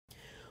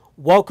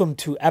Welcome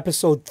to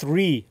episode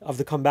 3 of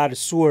the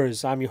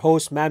Combatisseurs. I'm your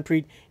host,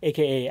 Manpreet,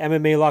 aka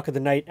MMA Lock of the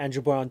Night, and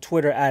your boy on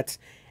Twitter at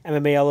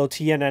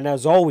MMALOTN. And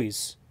as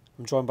always,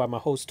 I'm joined by my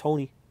host,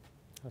 Tony.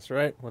 That's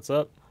right. What's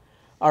up?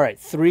 All right,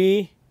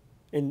 3,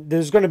 and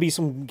there's going to be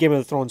some Game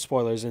of Thrones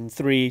spoilers in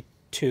 3,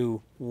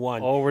 2,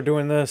 1. Oh, we're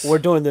doing this. We're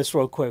doing this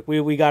real quick.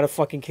 We got to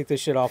fucking kick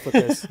this shit off with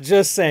this.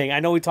 Just saying. I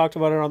know we talked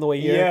about it on the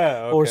way here,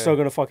 but we're still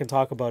going to fucking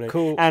talk about it.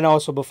 Cool. And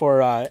also,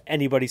 before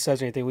anybody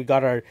says anything, we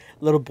got our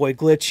little boy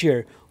Glitch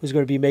here, who's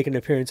going to be making an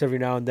appearance every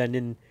now and then.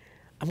 And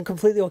I'm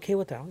completely okay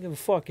with that. I don't give a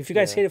fuck. If you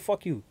guys hate it,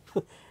 fuck you.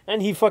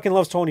 And he fucking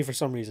loves Tony for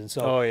some reason.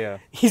 So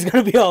he's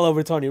going to be all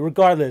over Tony.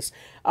 Regardless,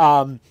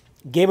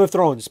 Game of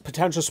Thrones,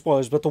 potential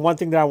spoilers. But the one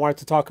thing that I wanted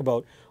to talk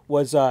about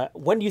was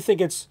when do you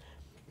think it's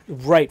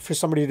right for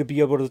somebody to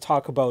be able to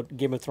talk about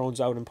Game of Thrones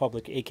out in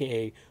public,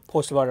 aka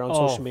post about it on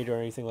social media or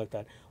anything like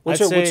that?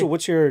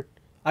 What's your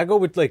I go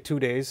with like 2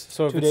 days.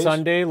 So if 2 it's days?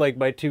 Sunday, like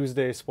by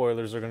Tuesday,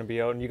 spoilers are going to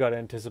be out, and you got to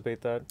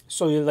anticipate that.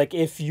 So you're like,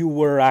 if you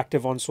were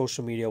active on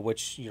social media,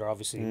 which you're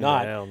obviously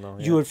not, hell no,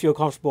 you would feel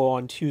comfortable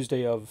on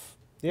Tuesday of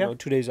Yeah.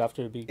 2 days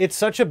after it be. It's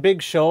such a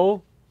big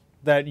show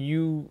that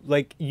you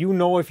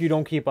know if you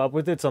don't keep up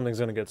with it, something's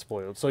going to get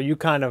spoiled. So you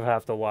kind of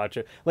have to watch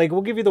it. Like,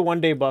 we'll give you the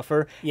 1 day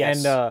buffer.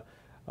 Yes.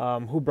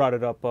 And who brought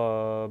it up?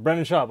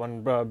 Brendan Schaub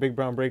on Big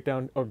Brown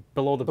Breakdown, or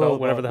Below the Belt,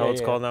 whatever the hell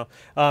it's called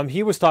now.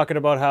 He was talking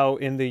about how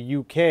in the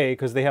UK,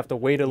 because they have to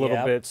wait a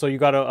little bit, so you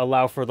got to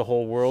allow for the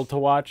whole world to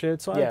watch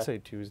it. So I'd say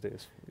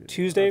Tuesdays.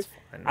 Tuesday?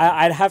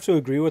 I'd have to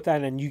agree with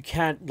that, and you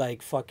can't,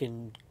 like,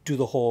 fucking do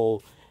the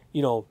whole,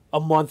 a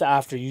month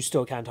after you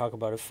still can't talk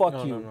about it. Fuck you.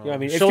 No. You know what I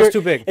mean? Show's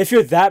too big. If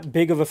you're that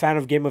big of a fan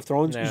of Game of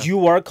Thrones,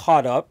 you are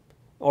caught up,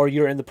 or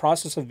you're in the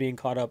process of being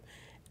caught up,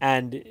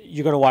 and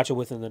you're going to watch it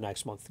within the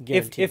next month.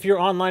 If you're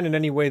online in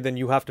any way, then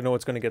you have to know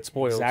it's going to get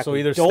spoiled. Exactly. So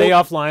either stay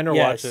offline or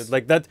watch it.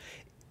 Like that,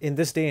 in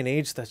this day and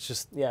age, that's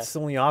just it's the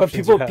only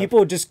option. But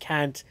people just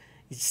can't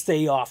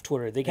stay off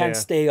Twitter. They can't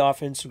stay off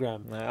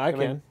Instagram. I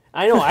can.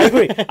 I know, I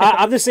agree.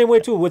 I'm the same way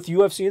too with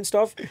UFC and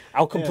stuff.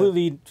 I'll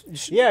completely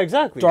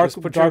exactly.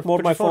 dark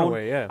mode my phone.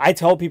 Away, I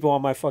tell people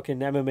on my fucking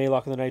MMA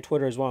Lock of the Night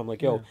Twitter as well. I'm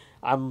like, yo,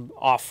 I'm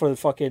off for the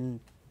fucking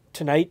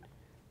tonight.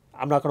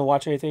 I'm not going to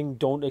watch anything.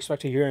 Don't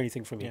expect to hear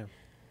anything from me. Yeah.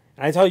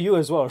 And I tell you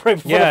as well, right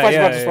before the fight's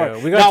about to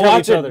start. We gotta tell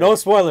each other. No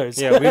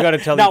spoilers. Yeah, we got to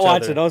tell each other. Not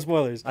watch it, no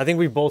spoilers. I think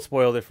we both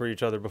spoiled it for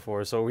each other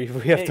before, so we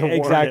have to warn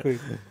Exactly.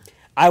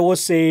 I will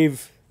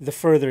save the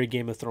further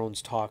Game of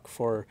Thrones talk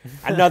for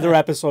another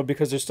episode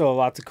because there's still a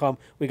lot to come.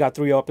 We got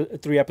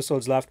three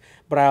episodes left.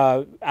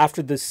 But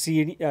after the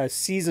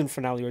season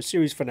finale or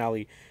series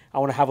finale, I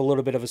want to have a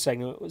little bit of a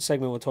segment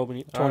with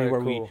Tony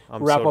where we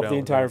wrap up the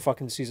entire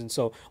fucking season.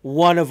 So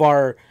one of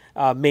our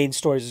main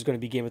stories is going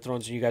to be Game of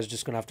Thrones, and you guys are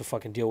just going to have to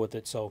fucking deal with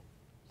it. So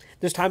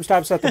there's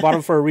timestamps at the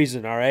bottom for a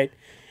reason, all right?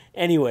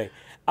 Anyway,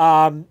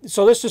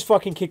 so let's just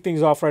fucking kick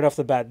things off right off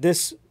the bat.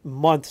 This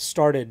month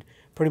started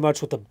pretty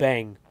much with a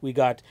bang. We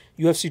got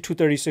UFC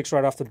 236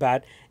 right off the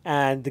bat,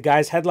 and the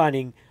guys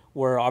headlining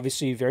were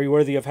obviously very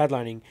worthy of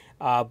headlining,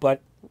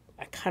 but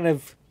I kind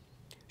of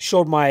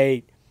showed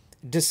my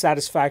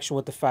dissatisfaction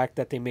with the fact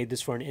that they made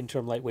this for an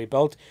interim lightweight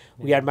belt.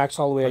 We had Max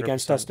Holloway 100%.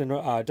 Against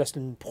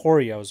Dustin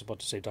Poirier. I was about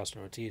to say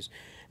Dustin Ortiz.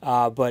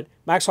 But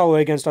Max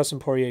Holloway against Dustin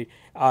Poirier.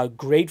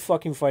 Great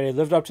fucking fight. It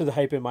lived up to the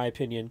hype in my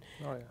opinion.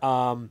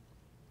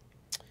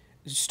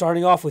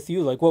 Starting off with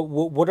you, like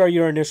what are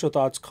your initial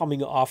thoughts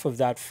coming off of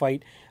that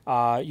fight?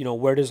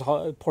 Where does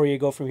Poirier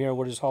go from here?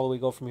 Where does Holloway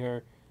go from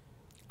here?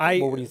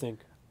 What do you think?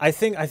 I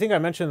think I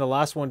mentioned in the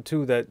last one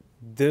too that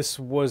this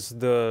was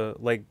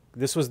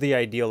the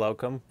ideal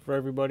outcome for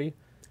everybody.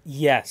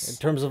 Yes. In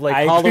terms of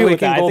like Holloway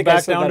can go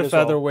back down to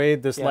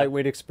featherweight. This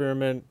lightweight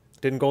experiment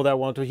didn't go that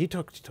well. He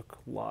took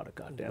a lot of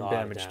goddamn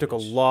damage. He took a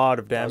lot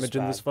of damage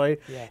in this fight.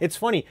 Yeah. It's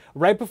funny.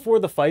 Right before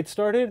the fight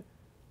started,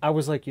 I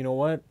was like, you know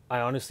what? I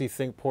honestly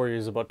think Poirier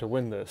is about to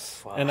win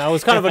this. Fuck. And I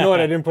was kind of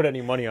annoyed I didn't put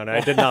any money on it. I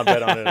did not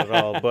bet on it at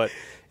all. But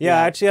I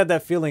actually had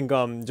that feeling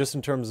just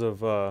in terms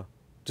of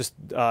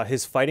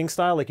his fighting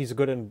style. Like he's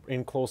good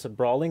in close at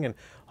brawling, and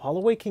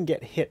Holloway can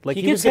get hit. Like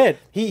he gets hit.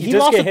 He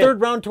lost the third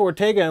round to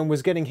Ortega and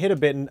was getting hit a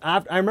bit. And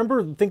I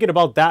remember thinking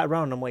about that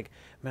round. And I'm like,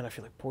 man, I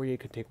feel like Poirier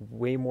could take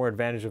way more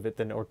advantage of it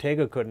than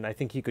Ortega could, and I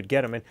think he could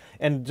get him.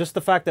 And just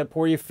the fact that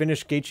Poirier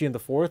finished Gaethje in the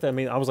fourth, I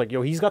mean, I was like,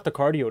 yo, he's got the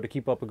cardio to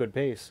keep up a good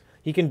pace.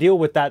 He can deal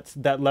with that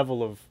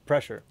level of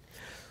pressure.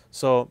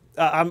 So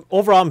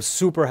I'm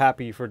super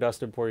happy for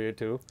Dustin Poirier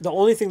too. The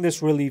only thing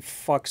this really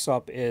fucks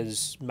up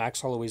is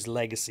Max Holloway's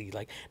legacy.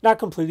 Like, not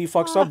completely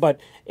fucks up, but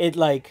it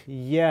like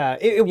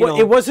it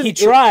wasn't. He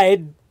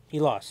tried,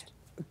 he lost.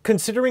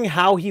 Considering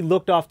how he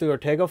looked off the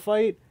Ortega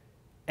fight,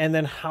 and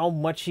then how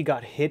much he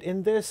got hit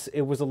in this,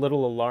 it was a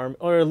little alarm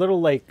or a little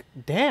like,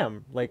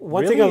 damn, like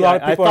one really? thing a lot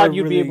of people I thought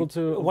you'd be able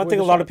to. One thing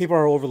a lot of people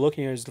are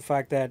overlooking is the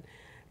fact that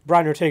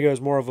Brian Ortega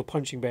is more of a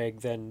punching bag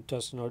than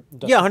Dustin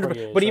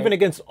 100%. But even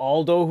against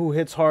Aldo, who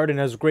hits hard and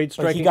has great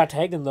striking, he got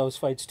tagged in those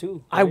fights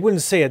too. Right? I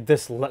wouldn't say at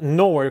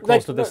nowhere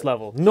close to this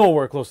level.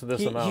 Nowhere close to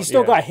this amount. He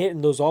still got hit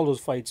in those Aldo's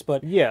fights,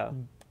 but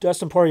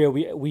Dustin Poirier,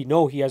 we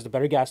know he has the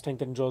better gas tank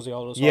than Jose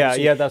Aldo. So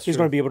that's he's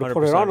going to be able to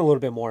put it on a little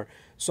bit more.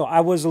 So I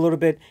was a little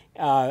bit,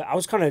 I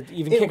was kind of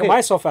even kicking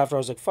myself after. I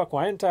was like, fuck,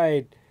 why didn't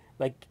I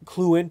like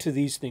clue into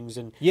these things?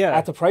 And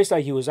at the price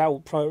that he was at,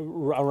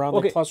 around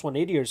like plus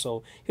 180 or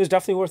so, he was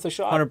definitely worth a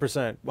shot.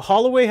 100%.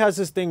 Holloway has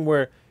this thing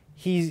where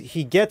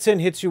he gets in,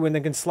 hits you, and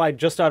then can slide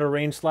just out of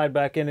range, slide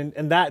back in,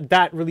 and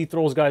that really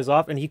throws guys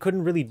off. And he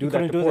couldn't really do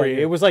that to Poirier.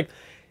 It was like,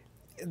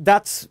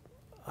 that's.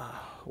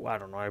 I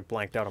don't know. I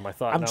blanked out on my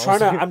thought.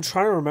 I'm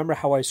trying to remember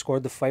how I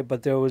scored the fight,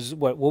 but there was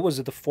what was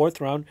it? The fourth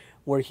round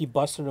where he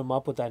busted him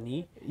up with that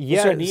knee. Yeah,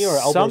 was there a knee or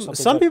elbow.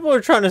 Some people are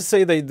trying to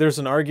say that there's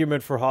an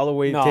argument for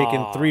Holloway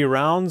taking 3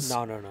 rounds.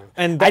 No.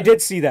 And I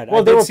did see that.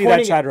 Well, I did see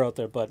that chatter out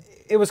there, but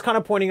it was kind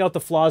of pointing out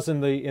the flaws in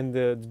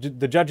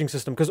the judging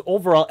system, because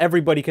overall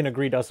everybody can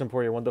agree Dustin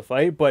Poirier won the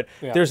fight, but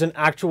there's an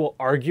actual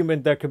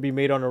argument that could be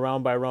made on a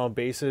round by round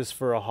basis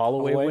for a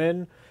Holloway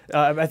win.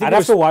 I think I'd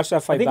have to watch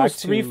that fight. I think it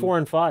was 3, 4,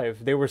 and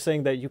 5. They were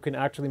saying that you can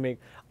actually make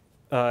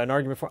an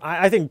argument for.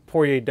 I think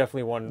Poirier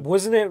definitely won.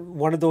 Wasn't it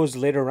one of those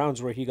later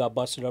rounds where he got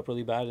busted up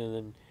really bad, and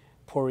then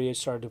Poirier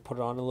started to put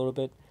it on a little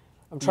bit?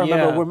 I'm trying to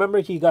remember. Remember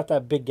he got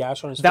that big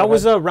gash on his. That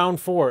was round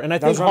 4, and I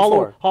think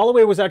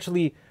Holloway was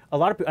actually. A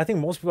lot of people, I think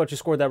most people actually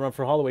scored that round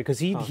for Holloway, because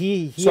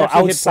he so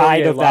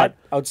outside of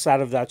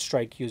that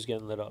strike, he was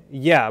getting lit up.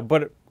 Yeah,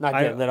 but not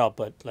getting lit up,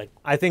 but like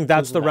I think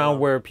that's the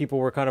round where people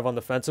were kind of on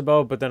the fence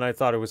about. But then I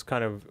thought it was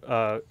kind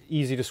of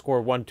easy to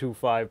score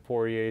 1-2-5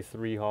 Poirier,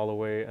 3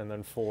 Holloway, and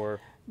then 4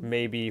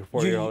 maybe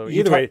Poirier Holloway.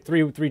 Either way,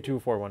 3-2,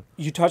 4-1.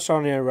 You touched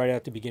on it right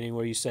at the beginning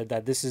where you said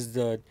that this is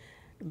the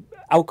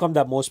outcome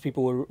that most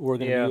people were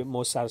going to be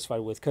most satisfied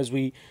with, because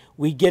we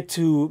get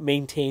to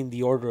maintain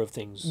the order of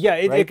things. Yeah,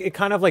 it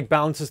kind of like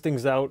balances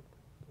things out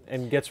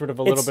and gets rid of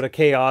a little bit of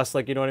chaos,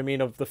 like, you know what I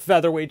mean, of the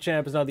featherweight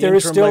champ is now the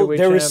interim lightweight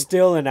champ. There is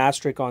still an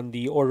asterisk on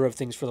the order of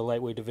things for the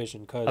lightweight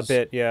division, because a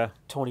bit, yeah.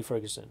 Tony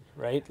Ferguson,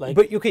 right? Like,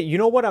 but okay, you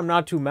know what I'm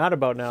not too mad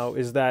about now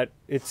is that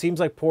it seems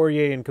like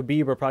Poirier and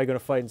Khabib are probably going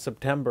to fight in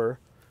September,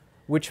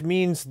 which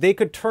means they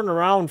could turn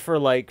around for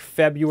like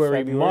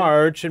February,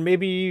 March, and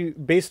maybe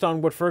based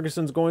on what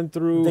Ferguson's going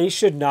through, they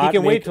should not. He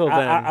can wait till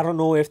then. I don't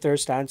know if their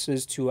stance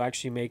is to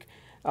actually make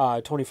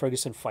Tony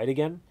Ferguson fight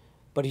again,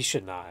 but he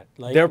should not.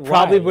 Like, they're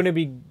probably going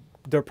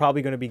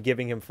to be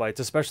giving him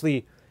fights,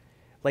 especially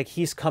like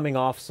he's coming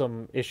off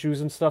some issues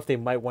and stuff. They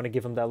might want to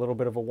give him that little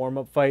bit of a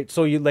warm-up fight.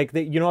 So you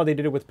know how they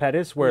did it with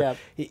Pettis, where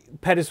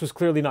Pettis was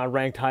clearly not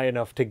ranked high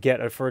enough to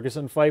get a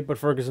Ferguson fight, but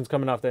Ferguson's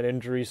coming off that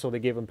injury, so they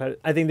gave him Pettis.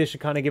 I think they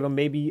should kind of give him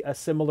maybe a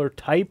similar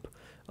type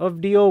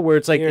of deal where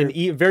it's like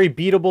a very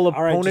beatable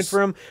opponent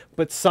for him,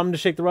 but some to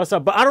shake the rust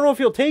up. But I don't know if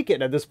he'll take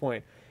it at this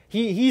point.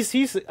 He's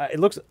it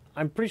looks.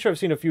 I'm pretty sure I've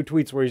seen a few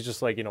tweets where he's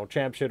just like,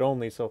 champ shit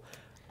only. So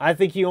I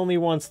think he only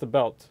wants the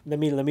belt. Let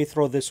me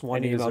throw this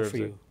one name out for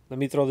you. Let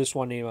me throw this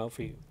one name out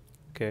for you.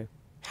 Okay.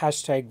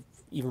 Hashtag,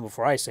 even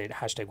before I say it,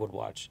 hashtag would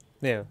watch.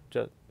 Yeah.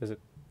 Is it?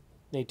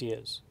 Nate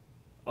Diaz.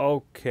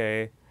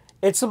 Okay.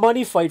 It's a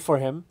money fight for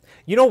him.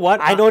 You know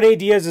what? I know Nate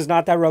Diaz is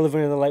not that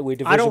relevant in the lightweight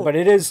division, but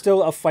it is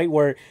still a fight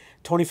where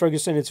Tony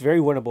Ferguson, it's very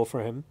winnable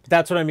for him.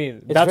 That's what I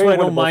mean. That's why I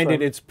don't mind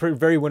it. It's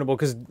very winnable,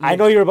 because I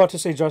know you're about to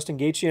say Justin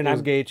Gaethje, and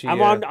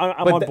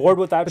I'm on board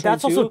with that. But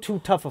that's also too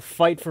tough a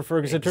fight for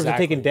Ferguson in terms of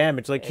taking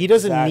damage. Like, he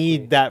doesn't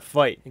need that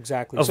fight.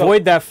 Exactly.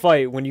 Avoid that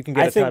fight when you can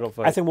get a title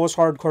fight. I think most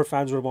hardcore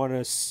fans would want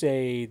to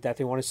say that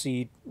they want to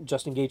see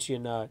Justin Gaethje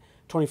and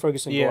Tony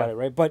Ferguson go at it,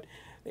 right? But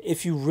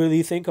if you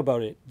really think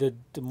about it,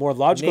 the more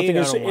logical thing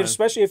is,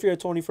 especially if you're a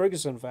Tony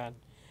Ferguson fan,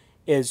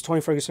 is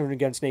Tony Ferguson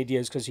against Nate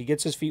Diaz, because he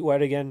gets his feet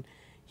wet again.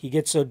 He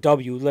gets a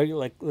W.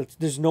 Like,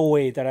 there's no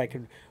way that I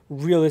can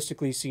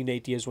realistically see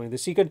Nate Diaz winning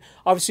this. He could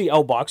obviously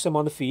outbox him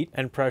on the feet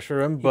and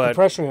pressure him,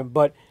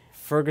 but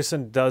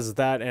Ferguson does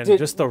that, and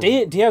Diaz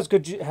has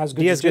good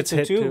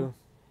jiu-jitsu too.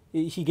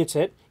 He gets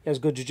hit. He has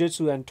good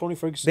jiu-jitsu, and Tony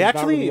Ferguson.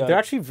 They're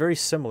actually very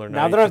similar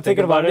now. Now that I'm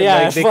thinking about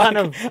it, they kind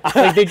of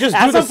they just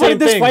do the same things. As I'm putting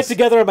this fight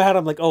together in my head,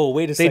 I'm like, oh,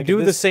 wait a second. They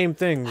do the same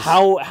things.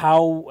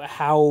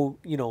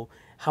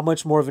 How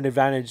much more of an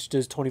advantage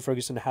does Tony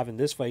Ferguson have in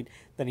this fight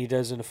than he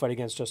does in a fight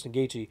against Justin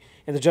Gaethje?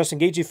 In the Justin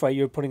Gaethje fight,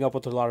 you're putting up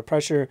with a lot of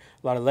pressure,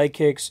 a lot of leg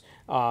kicks,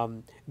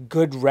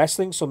 good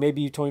wrestling. So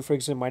maybe Tony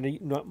Ferguson might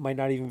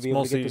not even be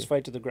able to get this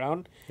fight to the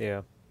ground.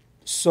 Yeah.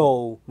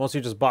 So mostly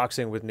just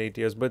boxing with Nate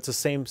Diaz, but it's the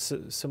same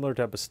similar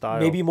type of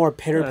style. Maybe more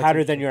pitter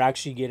patter than you're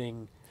actually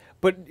getting.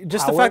 But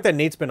just the fact that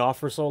Nate's been off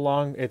for so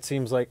long, it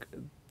seems like,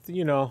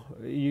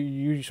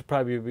 you should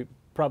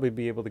probably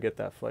be able to get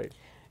that fight.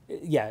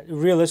 Yeah,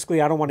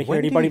 realistically, I don't want to hear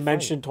anybody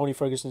mention Tony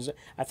Ferguson's.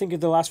 I think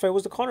the last fight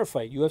was the Conor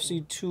fight,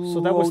 UFC 202. So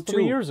that was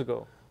 3 years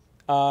ago.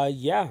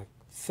 Yeah.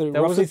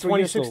 That was in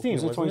 2016,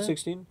 was it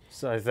 2016?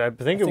 So I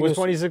think it was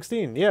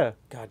 2016, yeah.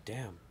 God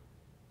damn.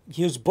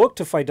 He was booked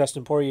to fight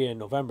Dustin Poirier in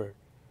November.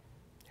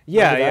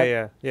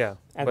 Yeah.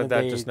 And but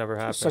that just never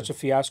happened. Such a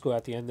fiasco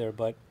at the end there,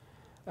 but...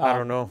 I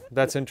don't know.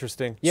 That's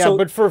interesting. Yeah,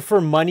 but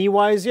for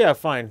money-wise, yeah,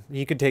 fine.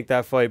 He could take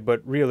that fight,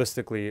 but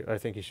realistically, I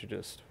think he should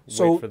just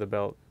wait for the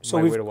belt. So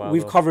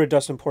we've covered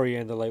Dustin Poirier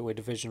in the lightweight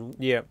division.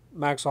 Yeah.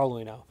 Max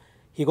Holloway now.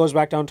 He goes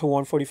back down to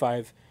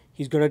 145.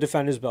 He's going to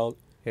defend his belt.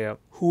 Yeah.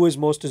 Who is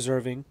most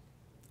deserving?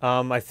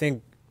 I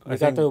think we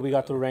got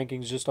the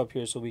rankings just up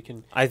here, so we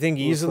can. I think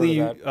easily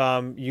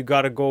you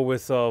got to go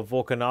with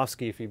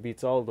Volkanovski if he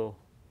beats Aldo.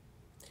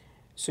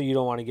 So you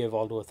don't want to give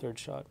Aldo a third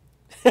shot.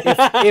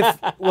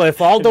 if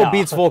Aldo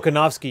beats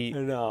Volkanovski,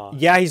 no.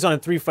 Yeah, he's on a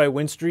 3-fight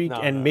win streak,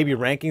 and maybe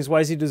rankings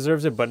wise he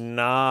deserves it. But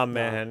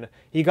man,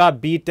 he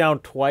got beat down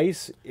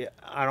twice.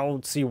 I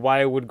don't see why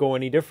it would go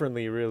any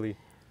differently, really.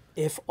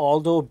 If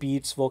Aldo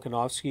beats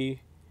Volkanovski,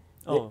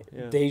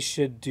 they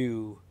should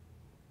do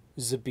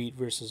Zabit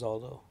versus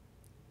Aldo.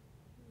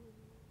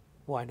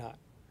 Why not?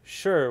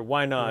 Sure,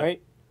 why not?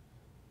 Right.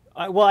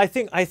 I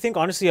think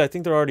honestly, I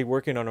think they're already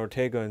working on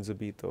Ortega and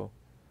Zabit though.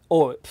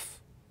 Oh.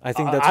 I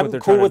think that's what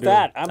they're trying to do. I'm cool with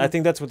that. I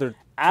think that's what they're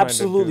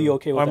absolutely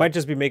okay with that. Or I might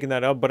just be making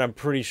that up, but I'm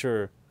pretty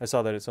sure I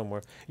saw that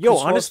somewhere. Yo,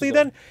 honestly,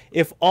 then,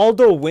 if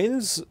Aldo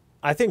wins,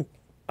 I think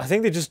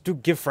they just do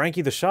give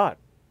Frankie the shot.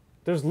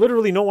 There's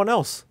literally no one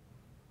else.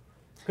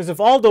 Because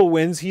if Aldo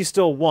wins, he's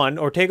still won.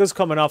 Ortega's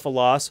coming off a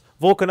loss.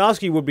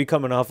 Volkanovski would be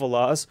coming off a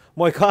loss.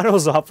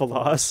 Moicano's off a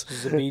loss.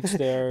 Zabit's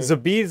there.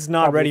 Zabit's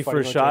not ready for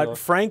a shot.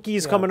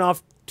 Frankie's coming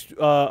off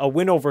a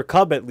win over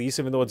Cub at least,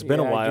 even though it's been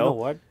a while. You know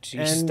what?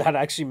 Jeez, that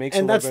actually makes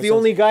and that's the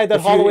only guy that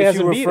Holloway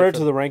hasn't beat. If you refer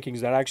to the rankings,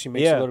 that actually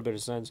makes a little bit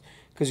of sense.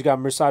 Because you got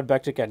Mirsad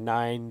Bektic at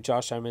 9,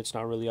 Josh Emmett's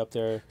not really up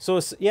there. So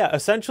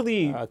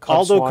essentially,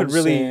 Aldo could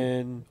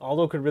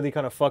really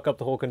kind of fuck up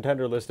the whole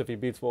contender list if he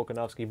beats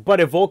Volkanovski. But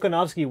if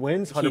Volkanovski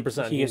wins,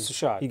 100%, he gets the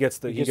shot. He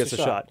gets a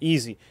shot,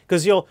 easy.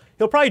 Because he'll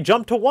probably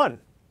jump to 1.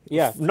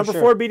 Yeah, number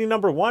 4 beating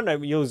number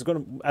 1. He's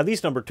going to at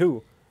least number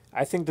 2.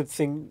 I think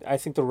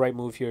the right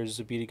move here is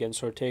to beat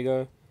against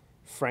Ortega.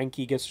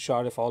 Frankie gets a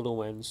shot if Aldo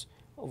wins.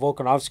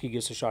 Volkanovski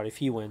gets a shot if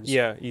he wins.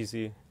 Yeah,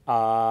 easy.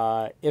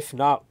 If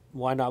not,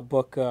 why not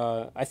book?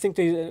 I think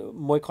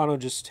Moicano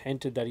just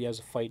hinted that he has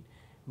a fight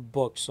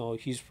booked, so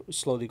he's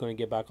slowly going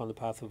to get back on the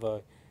path of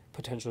a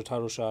potential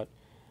title shot.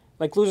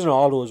 Like losing to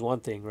Aldo is one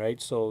thing, right?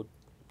 So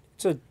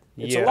it's a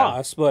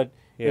loss, but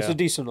it's a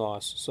decent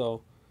loss.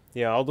 So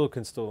yeah, Aldo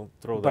can still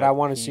throw that. But I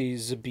want to see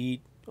Zabit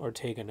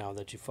Ortega now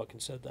that you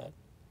fucking said that.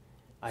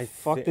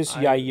 Fuck this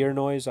Yair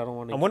noise. I don't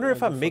want to. I wonder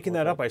if I'm making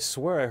that up. I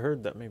swear I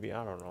heard that. Maybe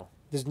I don't know.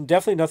 There's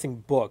definitely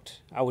nothing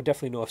booked. I would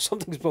definitely know if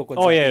something's booked.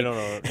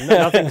 No,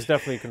 nothing's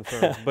definitely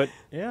confirmed. But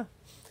yeah.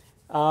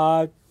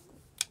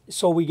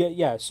 So we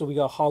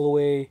got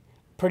Holloway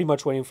pretty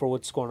much waiting for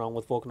what's going on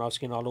with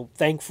Volkanovski and Aldo.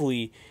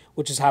 Thankfully,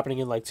 which is happening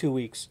in like 2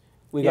 weeks.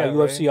 We got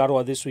UFC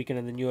Ottawa this weekend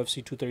and then UFC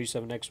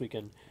 237 next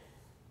weekend.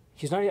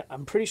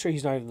 I'm pretty sure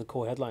he's not even the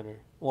co-headliner.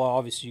 Well,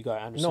 obviously you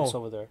got Anderson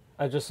Silva there.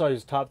 I just saw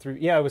his top 3.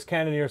 Yeah, it was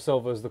Cannonier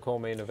Silva as the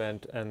co-main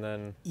event, and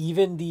then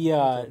even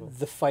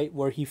the fight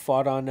where he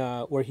fought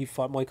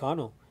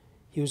Moicano,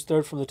 he was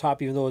third from the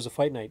top, even though it was a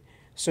fight night.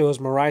 So it was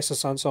Moraes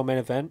Assunção main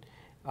event.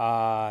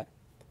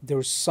 There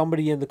was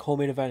somebody in the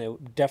co-main event.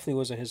 It definitely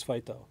wasn't his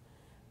fight though.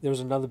 There was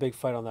another big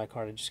fight on that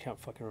card. I just can't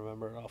fucking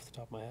remember it off the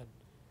top of my head.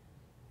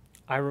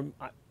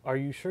 Are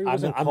you sure he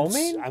wasn't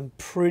co-main? I'm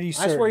pretty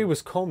certain. I swear he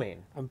was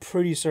co-main. I'm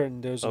pretty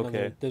certain there's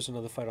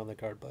another fight on the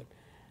card, but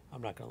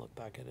I'm not going to look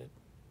back at it.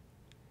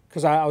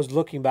 Because I was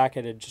looking back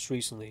at it just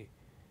recently.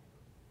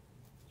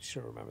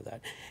 Should remember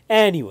that.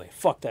 Anyway,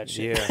 fuck that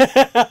shit.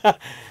 Yeah.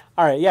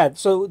 All right, yeah,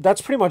 so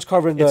that's pretty much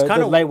covering the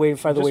lightweight and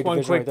featherweight division.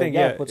 Just one quick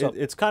thing, what's up?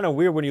 It's kind of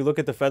weird when you look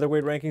at the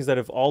featherweight rankings that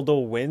if Aldo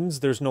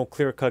wins, there's no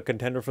clear-cut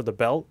contender for the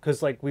belt.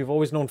 Because, like, we've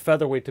always known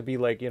featherweight to be,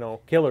 like,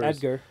 killers.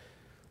 Edgar.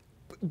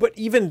 But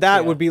even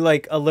that would be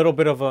like a little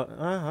bit of a, all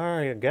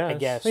right, I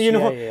guess.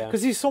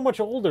 Because he's so much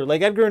older.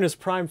 Like Edgar in his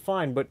prime,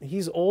 fine, but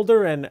he's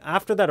older, and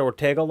after that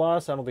Ortega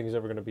loss, I don't think he's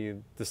ever going to be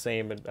the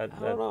same. I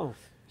don't know.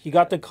 He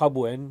got the Cub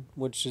win,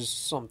 which is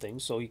something,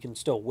 so he can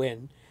still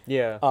win.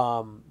 Yeah.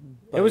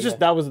 It was just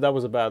that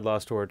was a bad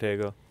loss to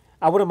Ortega.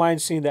 I wouldn't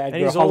mind seeing the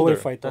Edgar Holloway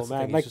fight though,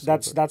 man. Like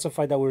that's a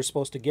fight that we were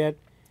supposed to get.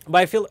 But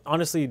I feel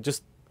honestly,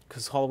 just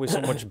because Holloway's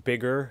so much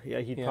bigger,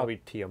 he'd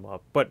probably tee him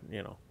up. But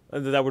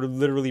that would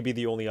literally be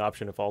the only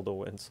option if Aldo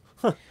wins.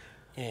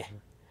 Hopefully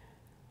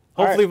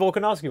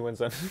Volkanovski wins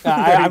then.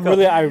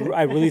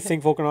 I really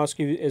think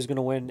Volkanovski is going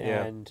to win.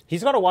 Yeah. And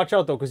he's got to watch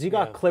out, though, because he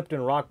got clipped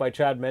and rocked by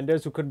Chad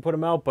Mendes, who couldn't put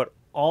him out. But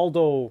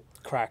Aldo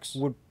cracks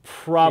would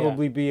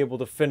probably be able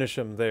to finish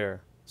him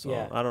there. So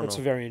I don't know. It's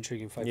a very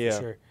intriguing fight for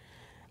sure.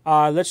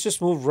 Let's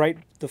just move right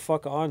the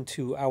fuck on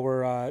to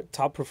our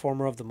top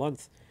performer of the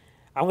month.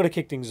 I'm going to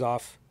kick things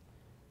off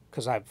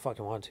because I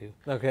fucking want to.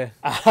 Okay.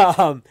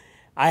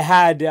 I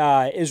had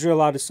Israel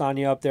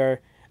Adesanya up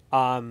there,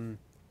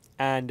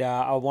 and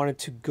I wanted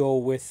to go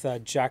with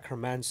Jack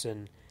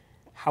Hermansson.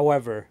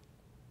 However,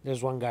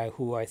 there's one guy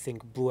who I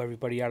think blew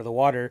everybody out of the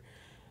water,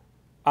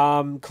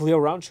 Khalil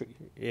Roundtree.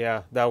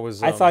 Yeah, that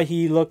was... I thought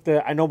he looked...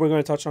 I know we're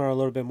going to touch on it a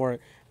little bit more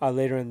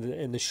later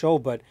in the show,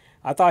 but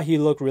I thought he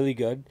looked really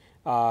good.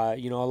 A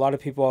lot of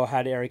people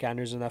had Eric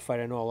Anders in that fight.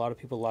 I know a lot of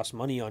people lost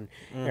money on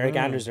Eric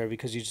Anders there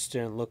because he just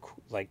didn't look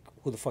like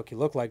who the fuck he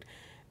looked like.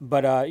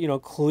 But,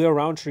 Khalil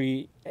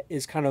Roundtree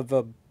is kind of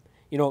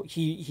you know,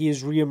 he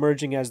is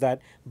reemerging as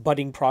that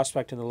budding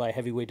prospect in the light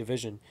heavyweight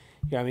division.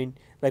 You know what I mean?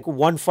 Like,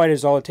 one fight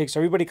is all it takes.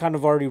 Everybody kind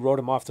of already wrote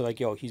him off. They're like,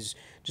 yo, he's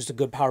just a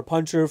good power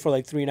puncher for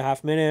like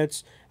 3.5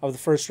 minutes of the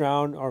first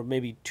round, or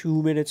maybe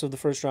 2 minutes of the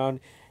first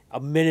round, a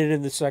minute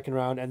in the second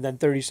round, and then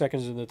 30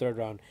 seconds in the third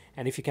round.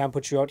 And if he can't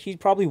put you out, he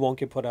probably won't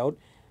get put out,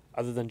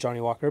 other than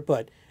Johnny Walker.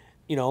 But,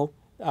 you know,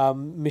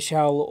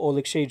 Michal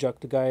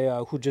Oleksiejczuk, the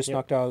guy who just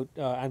knocked out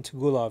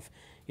Antagulov,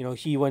 you know,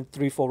 he went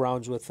 3 full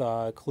rounds with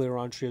Khalil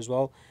Rountree as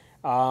well.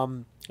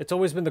 It's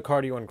always been the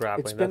cardio and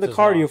grappling. It's been the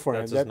cardio for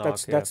him.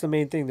 That's the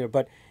main thing there.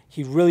 But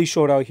he really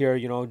showed out here.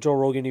 You know, Joe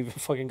Rogan even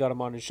fucking got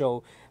him on his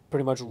show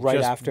pretty much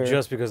after.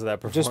 Just because of that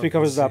performance. Just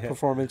because of that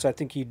performance. I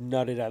think he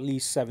nutted at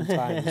least 7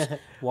 times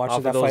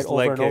watching that fight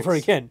over and over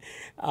again.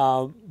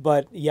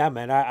 But yeah,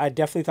 man, I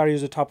definitely thought he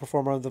was the top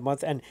performer of the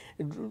month. And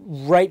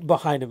right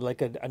behind him,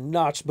 like a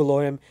notch below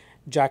him,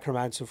 Jack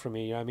Hermansson for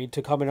me. You know what I mean?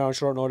 To come in on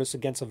short notice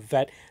against a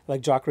vet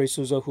like Jacare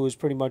Souza, who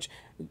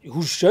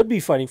should be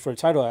fighting for a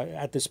title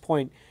at this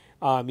point.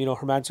 You know,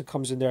 Hermansson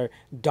comes in there,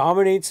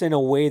 dominates in a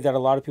way that a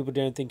lot of people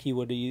didn't think he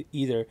would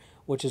either,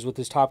 which is with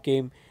his top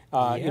game.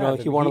 You know,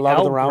 he won a lot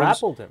of the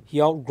rounds.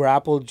 He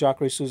out-grappled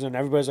Jacare Souza, and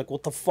everybody's like,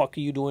 what the fuck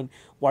are you doing?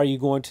 Why are you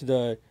going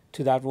to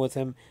that with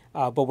him?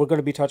 But we're going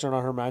to be touching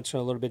on Hermansson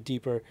a little bit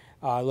deeper,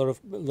 a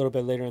little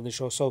bit later in the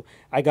show. So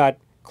I got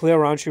Khalil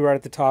Rountree right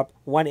at the top,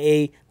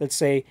 1A, let's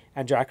say,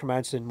 and Jack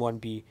Hermansson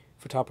 1B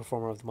for top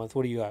performer of the month.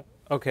 What do you got?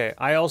 Okay,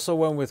 I also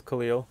went with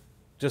Khalil.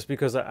 Just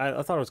because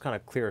I thought it was kind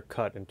of clear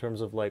cut in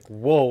terms of like,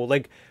 whoa,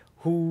 like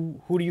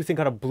who do you think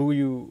kind of blew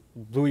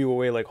you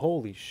away? Like,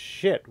 holy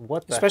shit,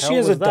 what the especially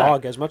hell as was a that?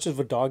 dog, as much of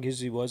a dog as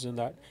he was in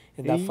that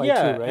fight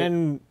too, right?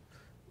 And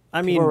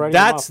I mean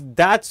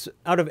that's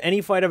out of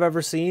any fight I've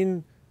ever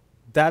seen,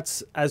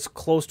 that's as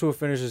close to a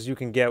finish as you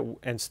can get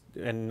and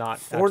not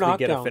actually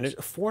get a finish.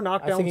 4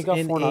 knockdowns. I think he got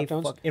 4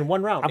 knockdowns in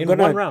one round.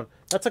 One round.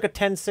 That's like a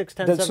 10-6,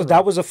 10-7. So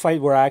that was a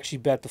fight where I actually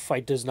bet the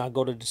fight does not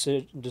go to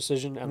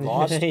decision and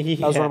lost. That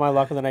was one of my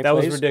luck of the night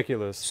plays. That was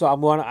ridiculous. So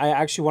I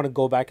actually want to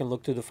go back and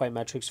look through the fight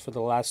metrics for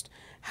the last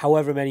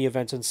however many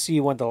events and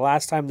see when the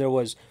last time there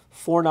was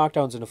 4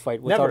 knockdowns in a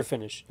fight without a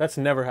finish. That's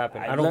never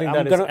happened. I don't think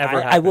that has ever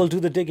happened. I will do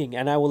the digging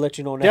and I will let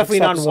you know. Definitely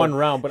not in one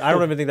round, but I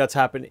don't even think that's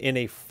happened in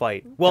a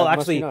fight. Well,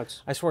 actually,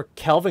 I swear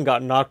Kelvin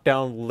got knocked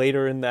down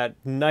later in that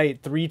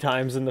night 3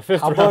 times in the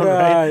 5th round. How about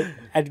right?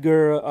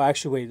 Edgar?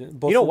 Actually, wait.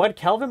 You know what?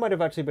 Kelvin might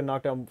have actually been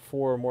knocked down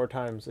 4 or more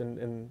times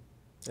in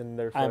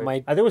their fight. I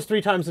think it was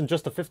 3 times in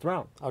just the 5th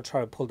round. I'll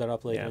try to pull that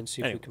up later and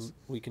see if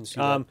we can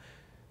see that.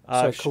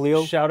 So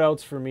Khalil, shout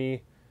outs for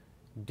me,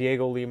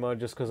 Diego Lima,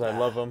 just because I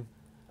love him.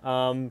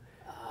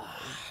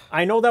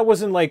 I know that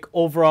wasn't like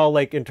overall,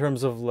 like in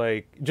terms of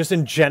like just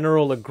in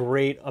general a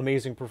great,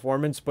 amazing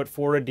performance, but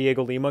for a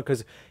Diego Lima,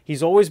 because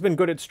he's always been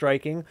good at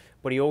striking,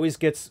 but he always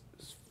gets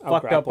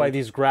fucked up by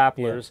these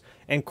grapplers.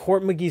 Yeah. And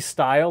Court McGee's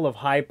style of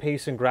high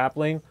pace and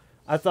grappling,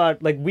 I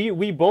thought, like,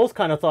 we both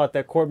kind of thought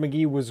that Court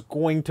McGee was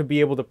going to be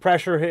able to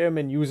pressure him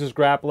and use his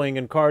grappling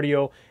and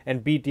cardio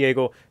and beat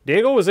Diego.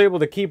 Diego was able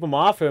to keep him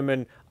off him,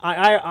 and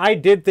I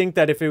did think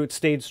that if it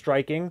stayed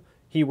striking,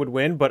 he would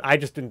win, but I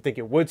just didn't think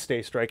it would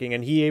stay striking,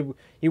 and he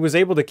was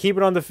able to keep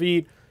it on the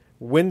feet,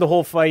 win the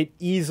whole fight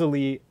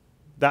easily.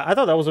 I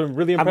thought that was a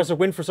really impressive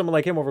win for someone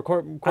like him over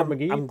Court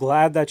McGee. I'm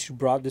glad that you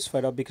brought this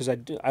fight up because I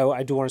do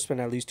want to spend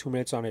at least 2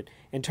 minutes on it.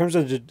 In terms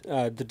of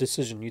the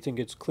decision, you think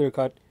it's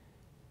clear-cut?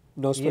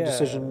 No split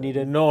decision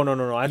needed? No.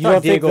 I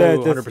thought Diego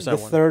 100% the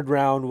third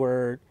round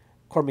where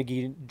Court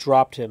McGee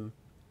dropped him,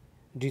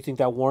 do you think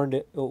that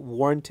warranted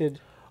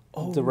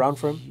the round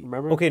for him?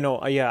 Remember? Okay, no,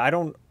 I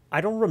don't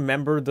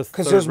remember the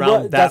third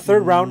round that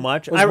third round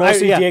much. Was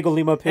mostly Diego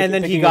Lima and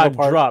then he got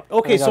dropped.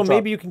 Okay, so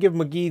maybe you can give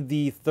McGee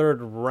the third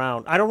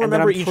round. I don't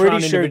remember each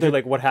round individually,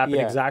 like what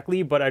happened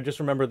exactly, but I just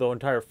remember the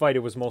entire fight. It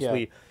was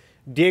mostly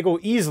Diego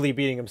easily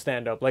beating him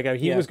stand up. Like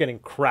he was getting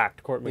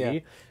cracked, Court McGee. Yeah.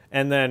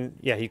 And then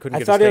he couldn't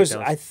get his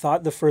takedowns. I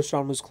thought the first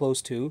round was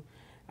close too.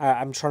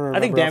 I'm trying to remember. I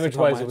think damage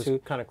wise it was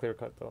kind of clear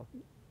cut though.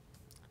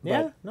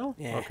 But, no.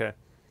 Yeah. Okay.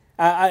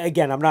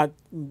 Again, I'm not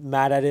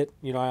mad at it.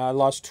 You know, I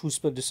lost 2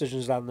 split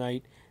decisions that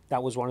night.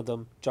 That was one of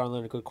them. John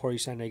Lineker, Corey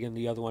Sandhagen,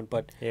 the other one.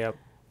 But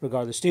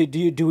regardless, do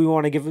we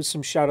want to give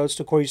some shout outs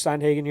to Corey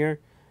Sandhagen here?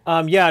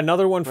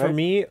 Another one for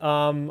me,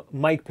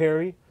 Mike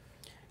Perry.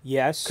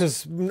 Yes.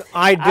 Because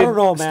I don't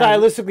know, man.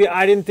 Stylistically,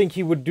 I didn't think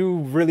he would do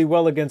really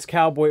well against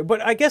Cowboy.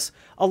 But I guess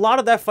a lot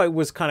of that fight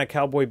was kind of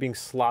Cowboy being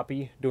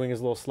sloppy, doing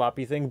his little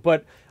sloppy thing.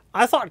 But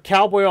I thought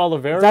Cowboy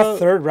Oliveira... That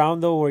third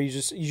round, though, where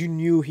you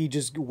knew he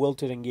just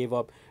wilted and gave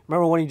up.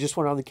 Remember when he just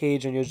went on the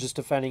cage and he was just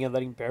defending and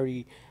letting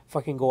Perry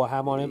fucking go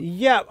ham on him?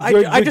 Yeah,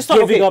 I just thought...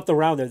 giving up the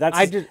round there. That's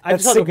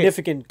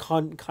significant,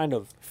 kind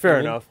of. Fair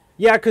enough.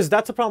 Yeah, because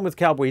that's the problem with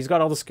Cowboy. He's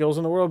got all the skills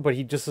in the world, but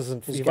he just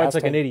doesn't... He fights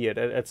like an idiot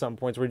at some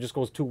points where he just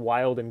goes too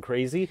wild and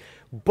crazy.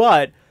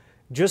 But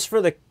just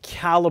for the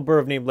caliber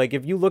of name. Like,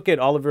 if you look at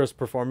Oliveira's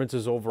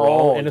performances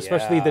overall, and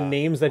especially the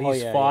names that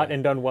he's fought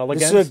and done well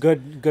against. This is a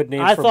good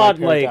name I for thought,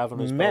 Mike Perry like, to have on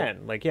his man,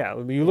 belt. like,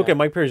 you look at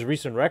Mike Perry's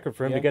recent record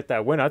for him to get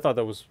that win. I thought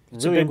that was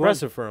really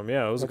impressive for him.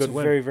 Yeah, it was a good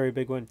win. Very, very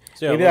big win.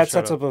 So, maybe that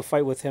sets up a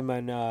fight with him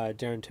and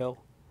Darren Till.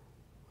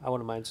 I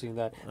wouldn't mind seeing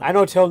that. I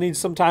know Till needs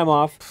some time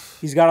off.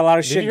 He's got a lot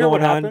of shit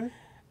going on.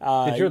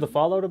 Did you hear the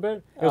fallout a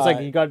bit? It was like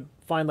he got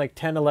fined like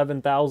 10,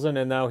 11,000,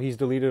 and now he's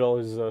deleted all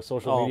his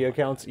social media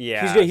accounts.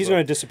 Yeah, he's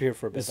going to disappear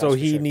for a bit. So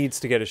he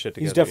needs to get his shit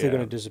together. He's definitely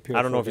going to disappear.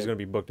 I don't know if he's going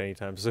to be booked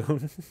anytime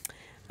soon.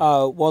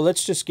 Well,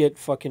 let's just get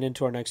fucking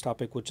into our next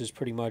topic, which is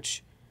pretty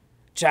much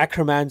Jack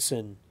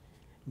Hermansson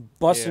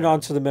busting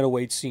onto the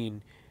middleweight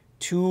scene.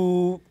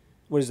 2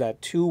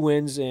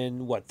 wins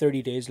in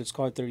 30 days? Let's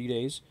call it 30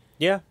 days.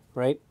 Yeah.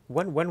 Right.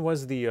 When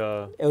was the?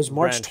 It was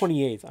March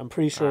 28th. I'm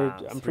pretty sure.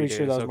 I'm pretty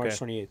sure that was March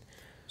 28th.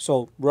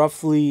 So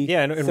roughly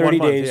in 30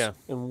 days,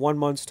 in 1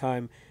 month's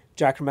time,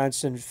 Jack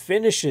Hermansson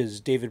finishes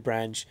David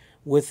Branch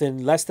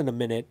within less than a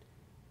minute,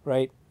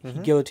 right?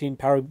 He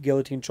power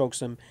guillotine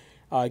chokes him,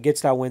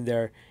 gets that win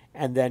there,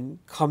 and then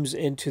comes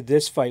into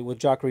this fight with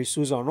Jacare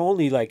Souza on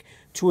only like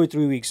 2 or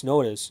 3 weeks'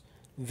 notice,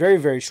 very,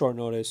 very short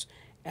notice,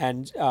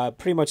 and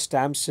pretty much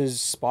stamps his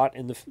spot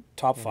in the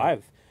top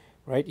 5.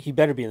 Right, he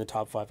better be in the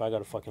top 5. I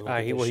gotta fucking look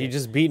at this he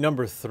just beat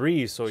number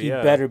 3, so he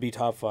better be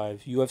top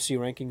 5. UFC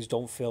rankings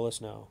don't fail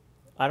us now.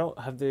 I don't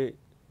have the.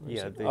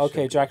 Yeah.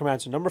 Okay, Jack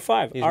Hermansson, number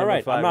 5. He's all right,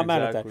 number 5, I'm not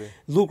mad at that.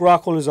 Luke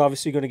Rockhold is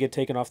obviously going to get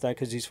taken off that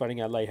because he's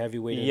fighting at light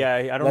heavyweight. Yeah,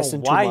 I don't know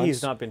why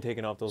he's not been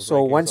taken off those.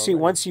 So once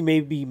he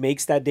maybe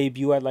makes that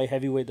debut at light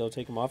heavyweight, they'll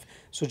take him off.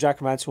 So Jack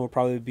Hermansson will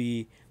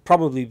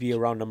probably be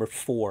around number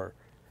 4,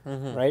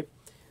 right?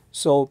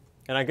 So.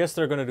 And I guess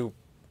they're going to do.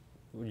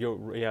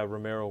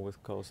 Romero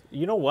with Coast.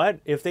 You know what?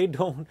 If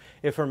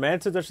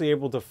Hermansson's actually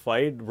able to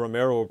fight,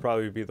 Romero will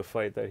probably be the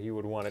fight that he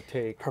would want to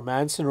take.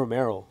 Hermansson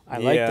Romero. I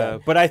like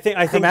that. But I think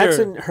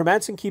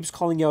Hermansson keeps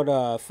calling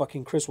out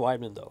fucking Chris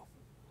Weidman though.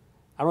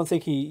 I don't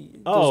think he.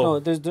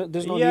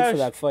 There's no need for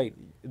that fight.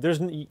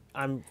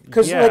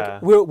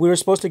 Like we were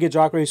supposed to get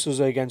Jacare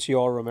Souza against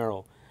Yoel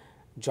Romero.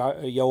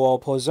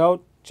 Yoel pulls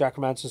out. Jack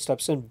Hermansson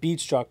steps in,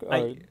 beats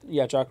Jacare.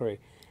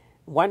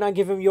 Why not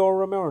give him Yoel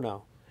Romero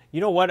now? You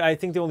know what? I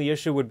think the only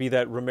issue would be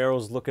that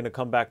Romero's looking to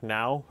come back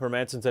now.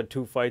 Hermansson's had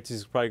 2 fights.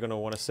 He's probably going to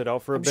want to sit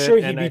out for a bit. I'm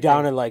sure he'd be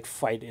down to like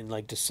fight in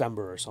like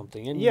December or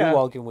something. And you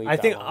all can wait. I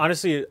think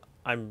honestly,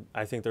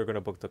 I think they're going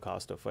to book the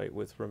Costa fight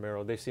with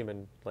Romero. They seem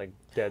in like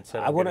dead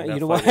set. I wouldn't.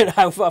 You know what?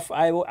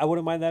 I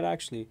wouldn't mind that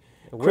actually.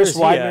 Chris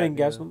Weidman and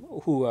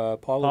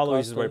Gastelum, Paulo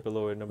is right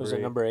below it. Was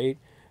it number 8?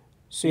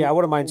 So yeah, I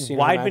wouldn't mind seeing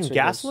Weidman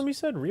Gastelum. You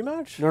said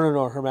rematch? No,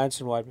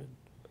 Hermansson Weidman.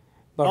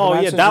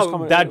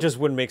 But that just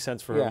wouldn't make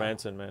sense for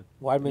Hermansson, man.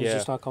 Weidman's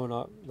just not coming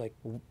up. Like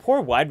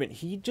poor Weidman,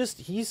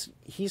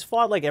 he's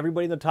fought like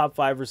everybody in the top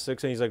 5 or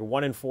 6, and he's like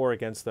 1-4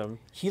 against them.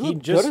 He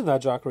looked good in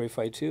that Jacare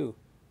fight too.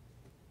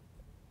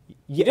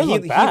 He didn't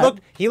look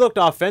bad. He looked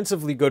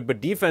offensively good,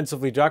 but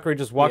defensively, Jacare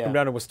just walked him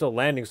down and was still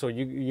landing. So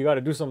you got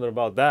to do something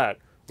about that.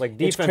 Like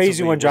it's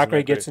crazy when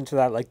Jacare gets into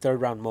that like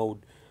 3rd round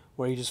mode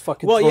where he just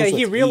fucking.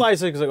 He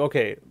realized like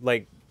okay,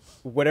 like.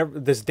 Whatever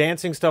this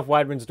dancing stuff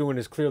Weidman's doing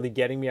is clearly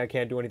getting me. I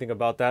can't do anything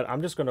about that.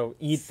 I'm just gonna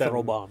eat them.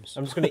 Throw bombs.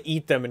 I'm just gonna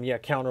eat them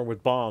and counter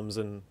with bombs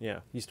and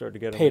he started to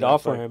get paid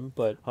off for him,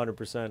 but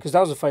 100% because that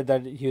was a fight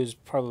that he was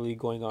probably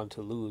going on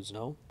to lose.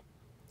 No,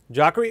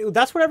 Jacare.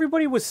 That's what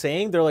everybody was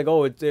saying. They're like,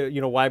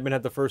 Weidman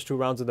had the first 2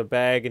 rounds in the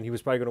bag and he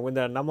was probably gonna win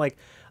that. And I'm like,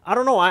 I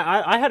don't know.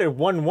 I had it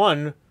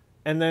 1-1,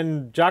 and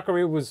then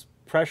Jacare was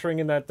pressuring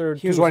in that 3rd.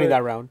 He was winning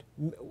that round.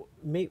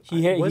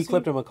 He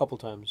clipped him a couple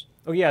times.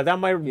 Oh yeah, that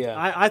might. Yeah.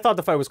 I thought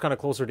the fight was kind of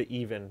closer to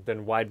even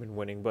than Weidman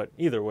winning, but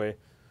either way,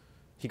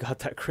 he got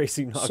that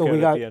crazy knockout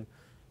at the end.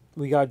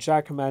 We got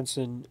Jack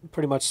Hermansson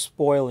pretty much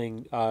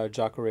spoiling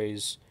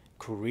Jacare's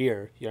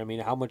career. You know what I mean?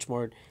 How much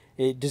more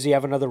does he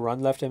have another run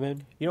left in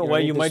him? You know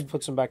what? You might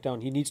puts him back down.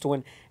 He needs to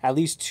win at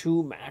least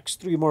 2, max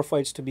 3 more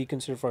fights to be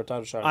considered for a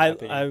title shot.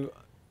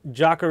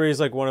 Jacare is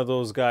like one of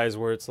those guys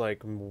where it's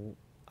like,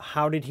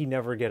 how did he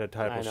never get a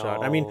title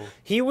shot? I mean,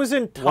 he was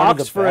in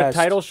talks for a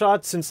title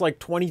shot since like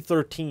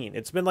 2013.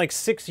 It's been like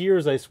 6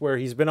 years, I swear.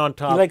 He's been on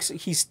top.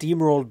 He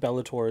steamrolled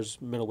Bellator's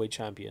middle-weight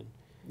champion.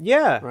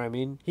 Yeah, you know what I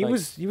mean, he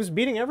was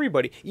beating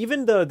everybody.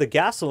 Even the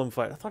Gastelum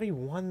fight, I thought he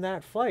won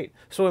that fight.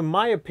 So in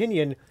my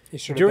opinion,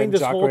 during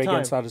this whole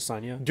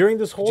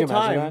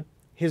time,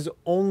 his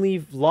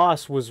only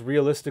loss was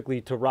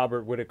realistically to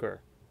Robert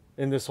Whittaker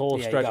in this whole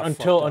stretch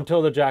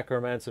until the Jack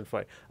Hermansson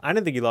fight. I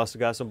didn't think he lost to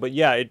Gastelum, but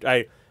yeah,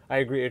 I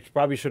agree. It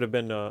probably should have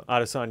been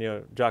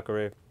Adesanya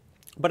Jacare.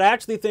 But I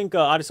actually think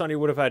Adesanya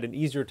would have had an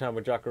easier time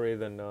with Jacare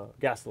than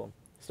Gastelum,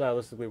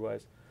 stylistically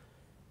wise.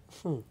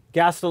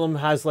 Gastelum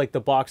has like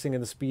the boxing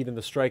and the speed and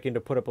the striking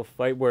to put up a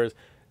fight, whereas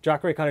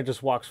Jacare kind of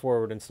just walks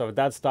forward and stuff.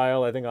 That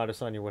style, I think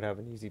Adesanya would have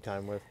an easy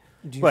time with.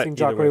 Do you think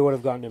Jacare would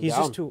have gotten him down? He's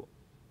just too...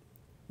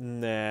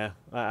 Nah,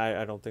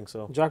 I don't think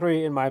so. Jacare,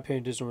 in my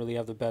opinion, doesn't really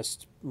have the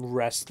best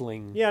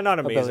wrestling not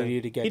amazing.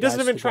 ability to get. He doesn't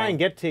even try and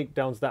get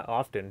takedowns that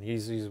often.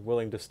 He's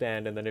willing to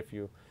stand, and then if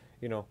you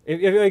you know,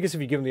 I guess if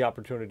you give him the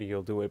opportunity,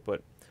 he'll do it.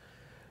 But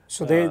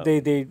so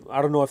they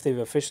I don't know if they've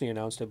officially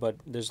announced it, but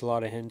there's a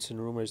lot of hints and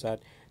rumors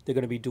that they're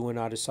going to be doing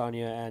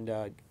Adesanya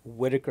and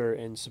Whitaker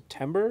in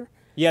September.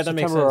 Yeah, that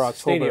makes sense. Or October,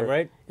 stadium,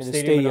 right? In the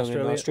stadium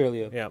in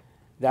Australia. Yeah,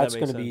 that's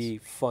going to be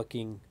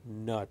fucking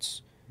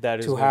nuts. That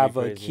is to have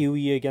a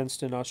Kiwi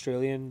against an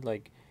Australian,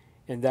 like,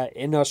 and that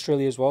in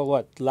Australia as well.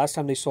 What last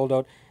time they sold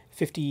out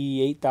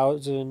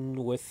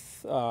 58,000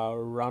 with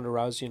Ronda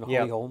Rousey and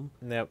Holly Holm.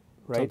 Yep.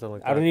 Right.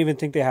 Like I don't even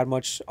think they had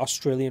much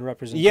Australian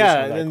representation.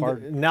 Yeah, on that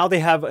card. Now they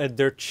have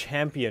their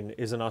champion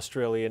is an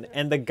Australian,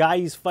 and the guy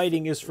he's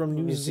fighting is from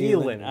New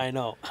Zealand. I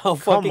know. How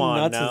fucking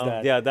nuts is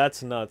that? Yeah,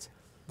 that's nuts.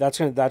 That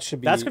should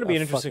be. That's gonna be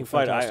an interesting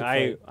fight.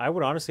 I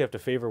would honestly have to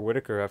favor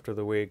Whitaker after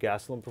the way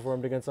Gastelum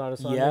performed against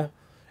Adesanya. Yeah.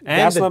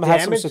 And Gastelum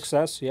had some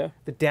success, yeah.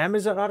 The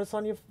damage that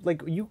Adesanya,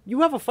 like, you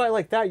have a fight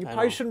like that, you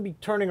probably shouldn't be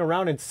turning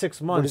around in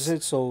 6 months. What is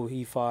it? So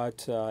he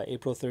fought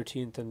April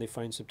 13th and they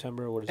fight in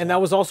September? What is and that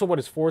was also,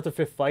 his 4th or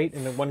 5th fight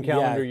in the one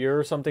calendar year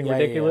or something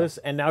ridiculous.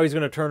 Yeah. And now he's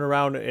going to turn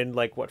around in,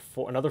 like,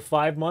 another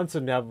 5 months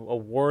and have a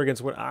war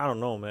against, I don't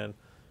know, man.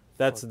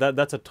 That's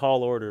a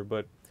tall order,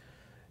 but,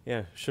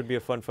 yeah, should be a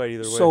fun fight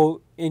either way.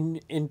 So,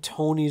 in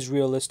Tony's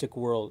realistic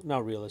world,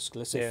 not realistic,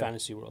 let's say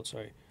fantasy world,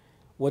 sorry.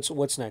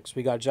 What's next?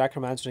 We got Jack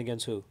Hermansson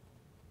against who?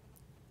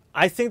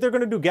 I think they're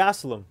going to do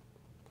Gastelum.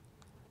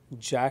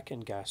 Jack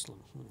and Gastelum.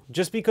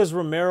 Just because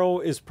Romero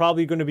is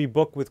probably going to be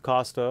booked with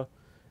Costa.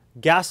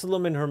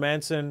 Gastelum and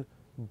Hermansson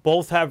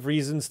both have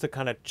reasons to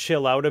kind of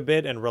chill out a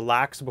bit and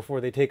relax before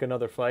they take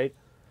another fight.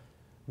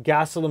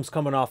 Gastelum's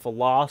coming off a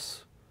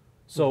loss.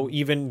 So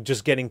even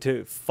just getting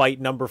to fight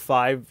number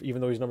 5,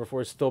 even though he's number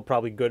 4, is still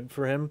probably good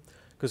for him.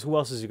 Because who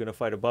else is he going to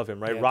fight above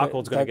him, right?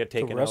 Rockhold's going to get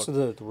taken out.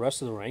 The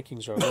rest of the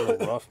rankings are a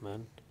little rough,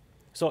 man.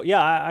 So,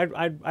 yeah,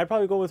 I'd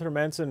probably go with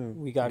Hermansson.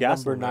 We got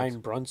number 9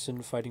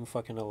 Brunson fighting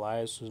fucking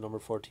Elias, who's number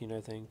 14, I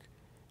think.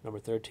 Number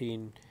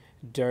 13,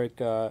 Jared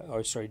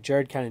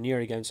Cannonier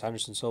against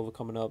Anderson Silva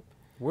coming up.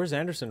 Where's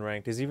Anderson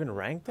ranked? Is he even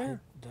ranked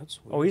there? That's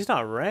weird. Oh, he's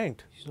not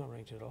ranked. He's not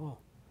ranked at all.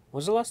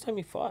 When's the last time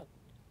he fought?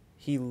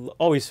 He's 15.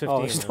 Oh, he's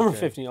number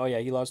 15. Oh, yeah,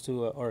 he lost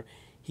to,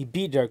 he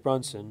beat Derek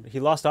Brunson. He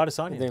lost to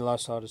Adesanya. And they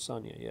lost to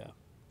Adesanya, yeah.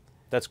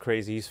 That's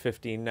crazy. He's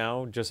 15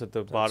 now, just at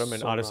the bottom,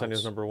 and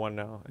Adesanya's number 1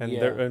 now. And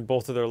and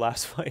both of their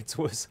last fights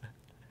was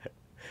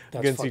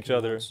against each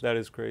other. Nuts. That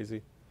is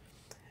crazy.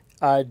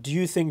 Do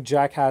you think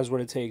Jack has what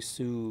it takes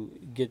to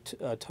get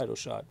a title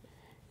shot?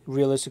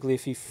 Realistically,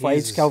 if he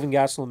fights Kelvin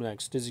Gastelum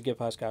next, does he get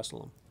past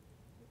Gastelum?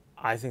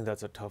 I think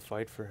that's a tough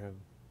fight for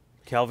him.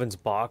 Kelvin's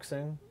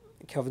boxing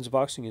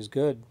is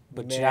good,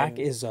 but man, Jack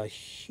is a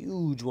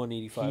huge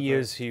 185. He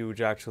is huge,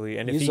 actually,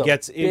 and if he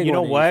gets, you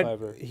know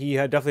what, he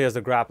definitely has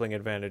the grappling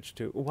advantage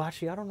too. Well,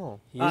 actually, I don't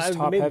know. He's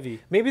top heavy.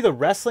 Maybe the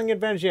wrestling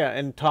advantage, yeah,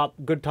 and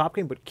good top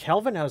game. But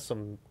Kelvin has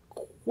some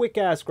quick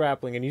ass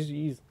grappling, and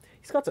he's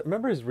got.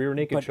 Remember his rear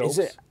naked chokes?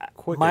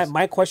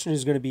 My question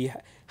is going to be,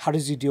 how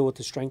does he deal with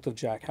the strength of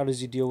Jack? How does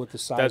he deal with the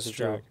size of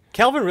Jack?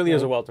 Kelvin really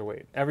is a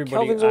welterweight.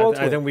 Kelvin's a welterweight.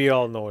 I think we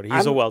all know it.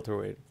 He's a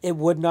welterweight. It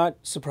would not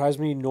surprise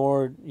me,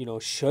 nor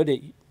should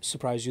it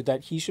surprise you,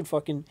 that he should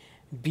fucking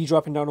be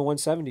dropping down to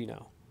 170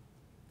 now.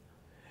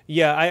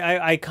 Yeah,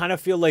 I kind of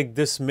feel like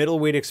this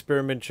middleweight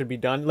experiment should be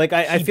done. Like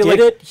I feel like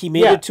it. He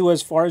made it to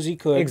as far as he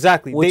could.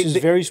 Exactly, which is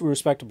very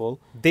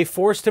respectable. They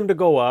forced him to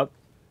go up.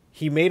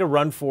 He made a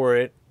run for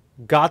it.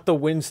 Got the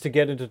wins to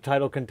get into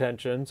title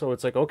contention. So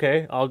it's like,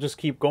 okay, I'll just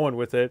keep going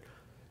with it.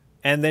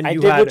 And then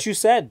you had what you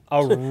said.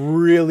 A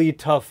really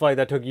tough fight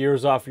that took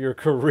years off your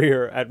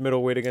career at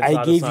middleweight against Adesanya.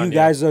 I gave you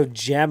guys a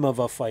gem of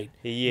a fight.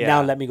 Yeah.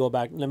 Now let me go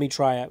back. Let me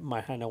try my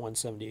hand at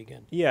 170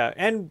 again. Yeah,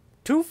 and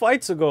 2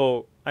 fights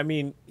ago, I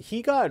mean,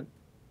 he got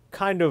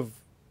kind of,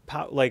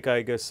 like,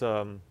 I guess...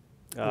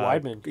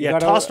 Weidman. Yeah,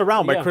 tossed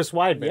around by Chris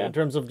Weidman in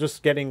terms of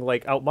just getting,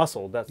 like,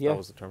 out-muscled. That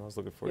was the term I was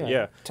looking for.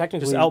 Yeah.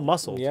 Technically. Just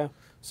out-muscled. Yeah.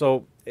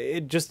 So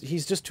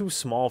he's just too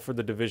small for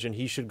the division.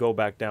 He should go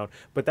back down.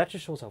 But that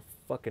just shows how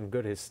fucking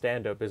good his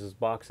stand-up is, his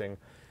boxing.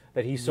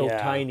 That he's so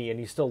tiny and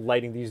he's still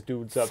lighting these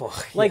dudes up.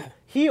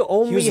 He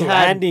was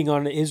landing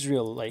on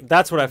Israel. Like,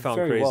 that's what I found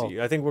crazy.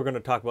 Well. I think we're going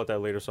to talk about that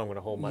later, so I'm going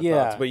to hold my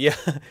thoughts.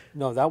 But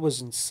no, that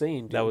was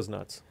insane, dude. That was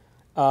nuts.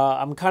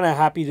 I'm kind of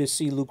happy to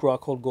see Luke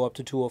Rockhold go up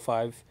to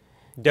 205.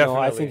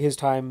 Definitely. I think his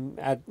time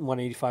at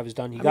 185 is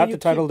done. He got the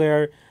title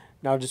there.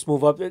 Now just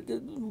move up.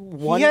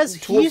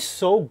 He's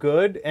so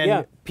good,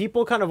 and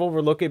people kind of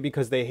overlook it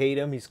because they hate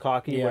him. He's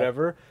cocky,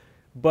 whatever.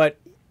 But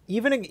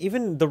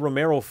even the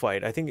Romero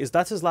fight, I think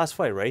that's his last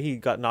fight, right? He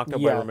got knocked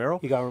out by Romero.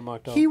 He got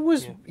knocked out. He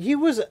was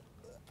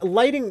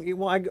lighting.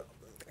 Well,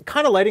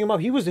 kind of lighting him up.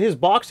 His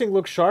boxing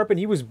looked sharp, and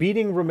he was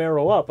beating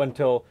Romero up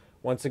until.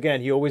 Once again,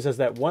 he always has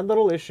that one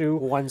little issue.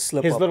 One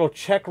slip his up. Little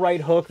check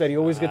right hook that he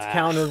always gets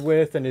countered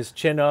with, and his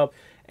chin up.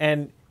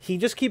 And he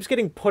just keeps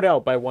getting put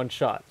out by one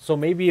shot. So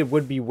maybe it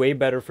would be way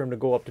better for him to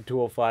go up to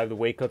 205. The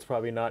weight cut's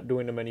probably not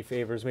doing him any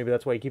favors. Maybe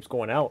that's why he keeps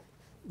going out.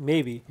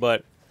 Maybe.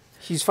 But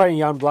he's fighting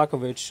Jan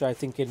Blachowicz, I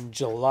think, in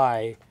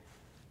July.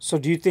 So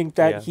do you think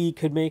that he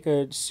could make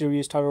a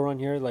serious title run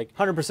here? Like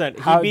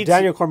 100%.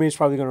 Daniel Cormier is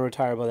probably going to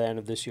retire by the end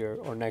of this year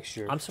or next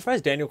year. I'm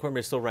surprised Daniel Cormier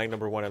is still ranked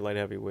 #1 at light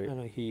heavyweight. I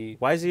know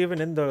Why is he even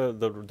in the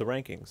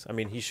rankings? I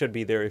mean, he should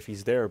be there if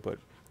he's there, but.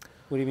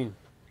 What do you mean?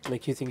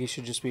 Like, you think he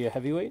should just be a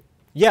heavyweight?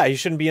 Yeah, he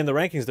shouldn't be in the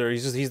rankings there.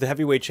 He's the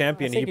heavyweight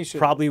champion. He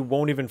probably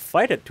won't even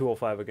fight at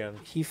 205 again.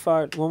 He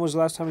fought. When was the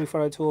last time he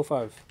fought at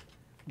 205?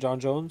 John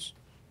Jones.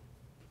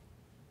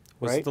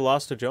 Was it the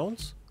loss to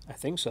Jones? I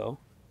think so.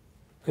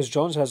 Because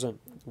Jones hasn't.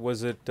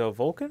 Was it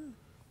Volkan?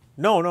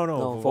 No.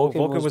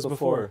 Volkan was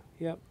before.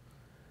 Yep.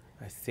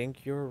 I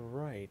think you're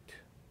right.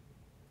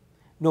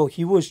 No,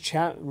 he was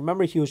champ.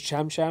 Remember, he was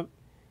champ,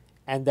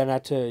 and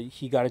then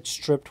he got it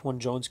stripped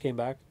when Jones came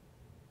back.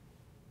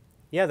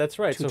 Yeah, that's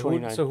right. So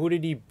who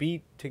did he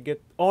beat to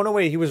get? Oh no,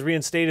 wait, he was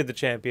reinstated the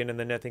champion, and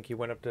then I think he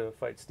went up to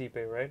fight Stipe,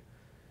 right?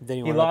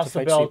 Then he lost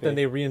the belt, then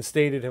they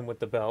reinstated him with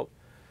the belt,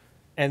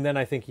 and then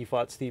I think he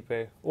fought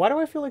Stipe. Why do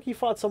I feel like he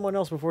fought someone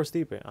else before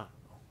Stipe?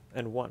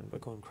 And won.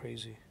 But going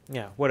crazy.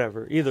 Yeah,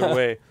 whatever. Either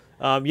way,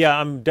 yeah,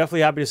 I'm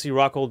definitely happy to see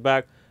Rockhold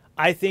back.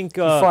 I think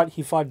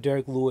he fought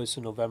Derek Lewis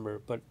in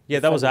November, but yeah,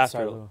 that was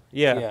after.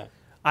 Yeah.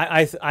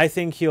 I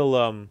think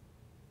he'll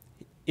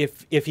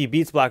if he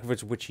beats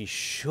Blachowicz, which he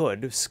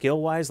should,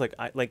 skill wise,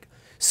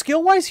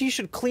 skill wise, he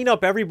should clean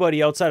up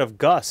everybody outside of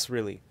Gus,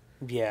 really.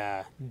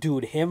 Yeah,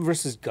 dude, him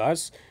versus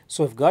Gus.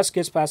 So if Gus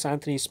gets past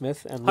Anthony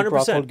Smith and Luke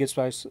Rockhold gets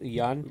past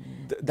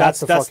Jan, that's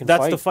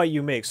the fight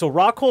you make. So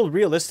Rockhold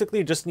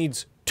realistically just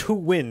needs 2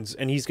 wins,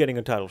 and he's getting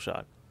a title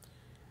shot.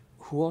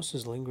 Who else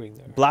is lingering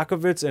there?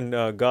 Blachowicz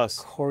and Gus.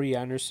 Corey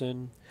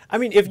Anderson. I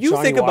mean, if you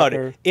think about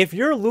it, if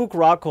you're Luke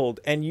Rockhold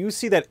and you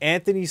see that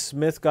Anthony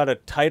Smith got a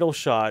title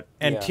shot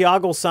and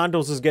Thiago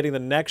Santos is getting the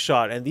next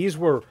shot, and these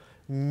were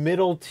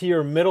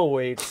middle-tier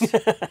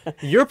middleweights,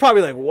 you're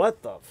probably like,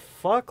 what the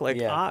fuck?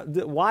 Like,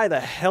 why the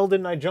hell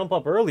didn't I jump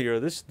up earlier?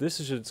 This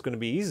is just going to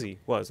be easy.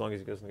 Well, as long as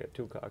he doesn't get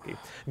too cocky.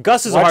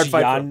 Gus is a hard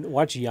fight.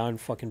 Watch Jan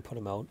fucking put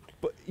him out.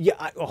 But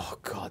yeah, oh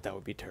god, that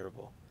would be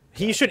terrible.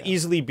 He should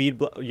easily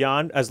beat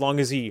Jan as long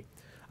as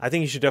I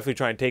think he should definitely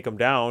try and take him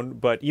down,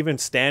 but even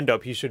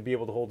stand-up, he should be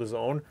able to hold his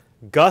own.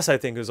 Gus, I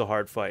think, is a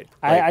hard fight.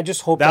 I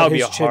just hope that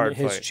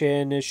his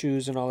chin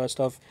issues and all that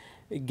stuff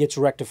gets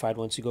rectified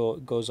once he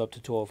goes up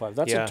to 205.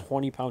 That's a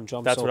 20-pound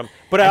jump. That's what I'm.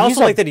 But I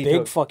also like that he's a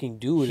big fucking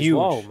dude as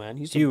well, man.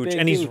 He's huge,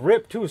 and he's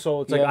ripped too.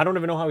 So it's like I don't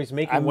even know how he's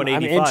making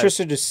 185. I'm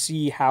interested to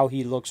see how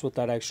he looks with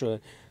that extra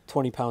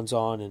 20 pounds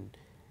on, and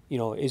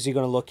is he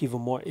going to look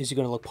even more? Is he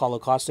going to look Paulo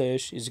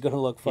Costa-ish? Is he going to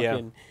look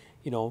fucking,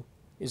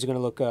 is it going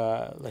to look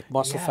like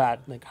muscle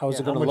fat? Like, how is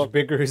it going to look? How much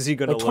bigger is he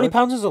going to look? 20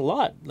 pounds is a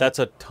lot. That's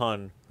a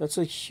ton. That's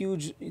a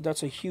huge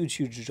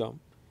jump.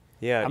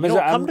 Yeah.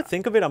 Come to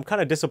think of it, I'm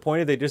kind of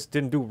disappointed they just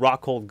didn't do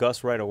Rockhold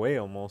Gus right away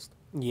almost.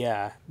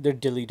 Yeah, they're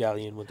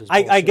dilly-dallying with this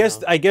I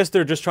guess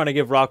they're just trying to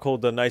give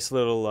Rockhold a nice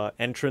little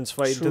entrance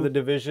fight into the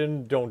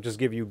division. Don't just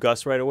give you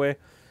Gus right away.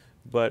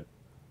 But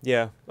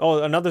yeah.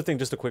 Oh, another thing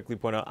just to quickly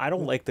point out, I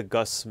don't like the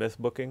Gus Smith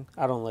booking.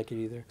 I don't like it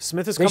either.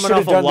 Smith is coming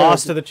off a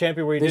loss to the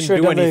champion where he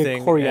didn't do anything.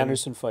 The Corey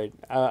Anderson fight.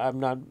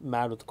 I'm not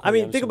mad with the Corey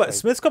Anderson think about it.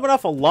 Smith's coming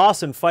off a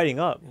loss and fighting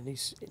up. And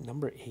he's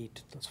number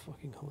 8. That's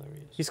fucking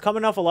hilarious. He's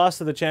coming off a loss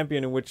to the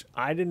champion in which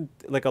I didn't...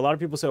 Like, a lot of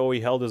people say, oh, he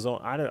held his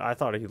own. I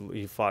thought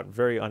he fought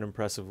very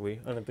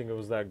unimpressively. I didn't think it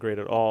was that great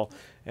at all.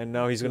 And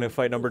now he's going to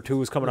fight number 2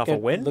 who's coming off a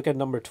win? Look at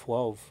number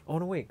 12. Oh,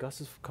 no, wait.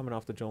 Gus is coming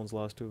off the Jones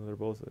loss, too. They're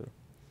both...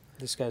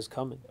 This guy's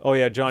coming. Oh,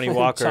 yeah, Johnny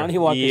Walker. Johnny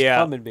Walker's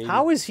coming, baby.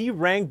 How is he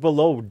ranked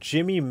below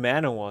Jimmy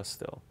Manawa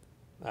still?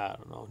 I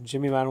don't know.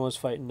 Jimmy Manawa's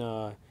fighting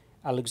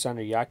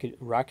Alexander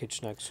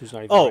Rakic next, who's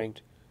not even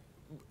ranked.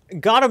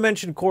 Gotta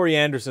mention Corey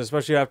Anderson,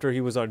 especially after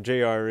he was on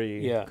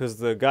JRE. Yeah. Because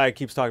the guy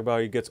keeps talking about how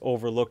he gets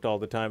overlooked all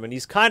the time, and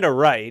he's kind of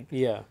right.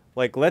 Yeah.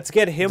 Like, let's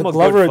get him a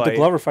good fight. The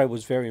Glover fight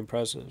was very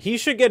impressive. He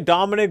should get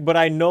Dominic, but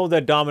I know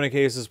that Dominic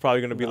Hayes is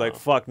probably going to be like,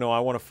 fuck no, I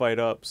want to fight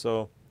up.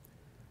 So,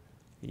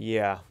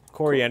 yeah.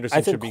 Corey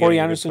Anderson should be getting a good fight. Corey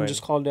Anderson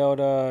just called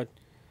out,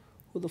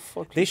 who the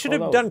fuck They should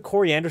have done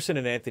Corey Anderson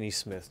and Anthony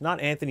Smith, not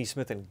Anthony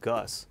Smith and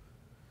Gus.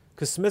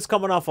 Because Smith's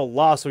coming off a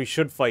loss, so he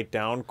should fight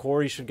down.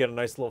 Corey should get a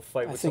nice little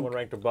fight with someone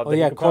ranked above him.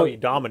 He could probably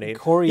dominate.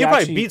 He'll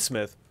probably beat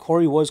Smith.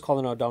 Corey was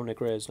calling out Dominic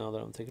Reyes, now that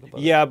I'm thinking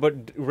about it. Yeah,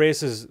 but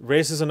Reyes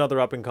is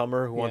another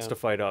up-and-comer who wants to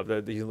fight up.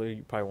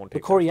 He probably won't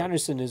take. But Corey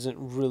Anderson isn't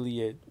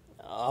really an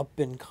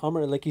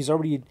up-and-comer. Like, he's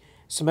already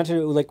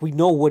cemented. Like, we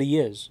know what he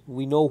is.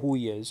 We know who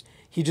he is.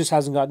 He just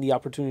hasn't gotten the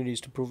opportunities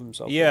to prove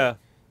himself. Yeah.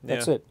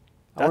 That's it.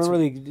 I wouldn't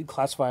really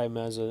classify him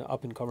as an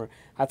up-and-comer.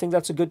 I think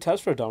that's a good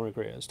test for Dominic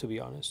Reyes, to be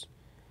honest.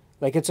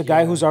 Like, it's a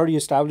guy who's already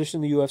established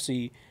in the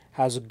UFC,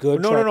 has a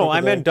good track record. No.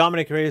 I meant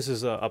Dominic Reyes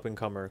is an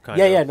up-and-comer,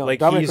 kind of. Yeah, no. Like,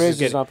 Dominic Reyes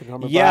is an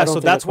up-and-comer. Yeah, so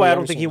that's why I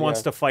don't think he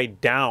wants to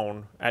fight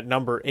down at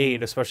number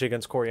 8, especially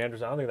against Corey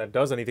Anderson. I don't think that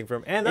does anything for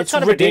him. And that's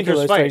kind of a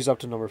dangerous fight. He's up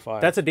to number 5.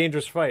 That's a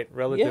dangerous fight,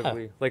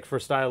 relatively. Like, for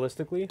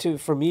stylistically.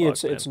 For me,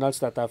 it's nuts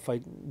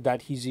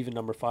that he's even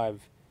number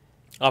 5.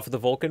 Off of the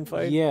Volkan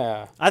fight?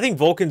 Yeah. I think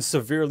Volkan's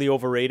severely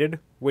overrated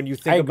when you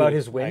think about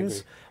his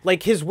wins.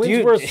 Like, his wins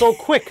Dude, were so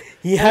quick.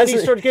 He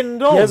started getting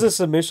domed. He has a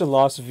submission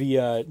loss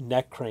via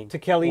neck crank. To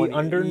Kelly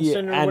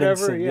Anderson or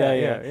whatever?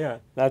 Yeah.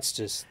 That's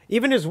just...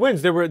 Even his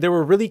wins, they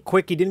were really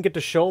quick. He didn't get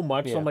to show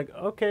much. So I'm like,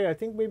 okay, I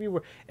think maybe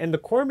we're... And the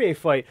Cormier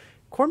fight...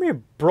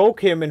 Cormier broke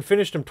him and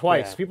finished him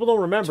twice. Yeah. People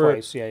don't remember.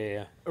 Twice,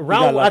 yeah.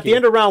 At the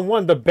end of round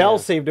 1, the bell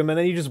saved him, and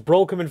then he just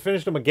broke him and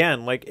finished him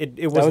again. Like,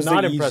 it was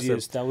not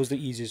impressive. That was the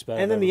easiest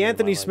battle. And then the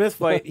Anthony Smith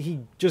fight,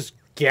 he just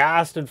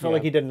gassed and felt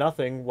like he did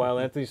nothing while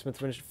Anthony Smith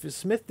finished.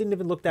 Smith didn't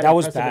even look that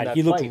impressive. That was bad.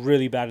 He looked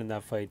really bad in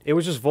that fight. It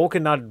was just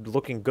Volkan not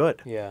looking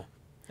good. Yeah.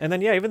 And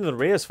then, even the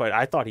Reyes fight,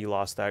 I thought he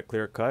lost that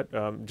clear cut,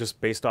 just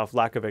based off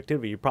lack of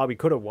activity. He probably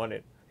could have won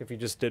it if he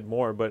just did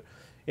more. But,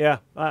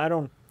 I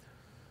don't...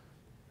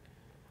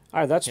 All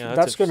right, that's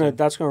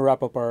gonna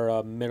wrap up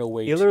our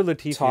middleweight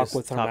talk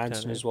with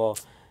Hermansson as well.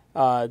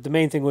 The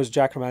main thing was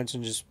Jack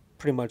Hermansson just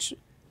pretty much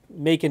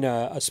making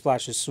a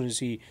splash as soon as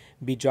he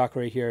beat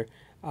Jacare here.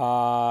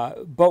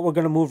 But we're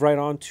gonna move right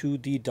on to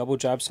the double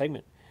jab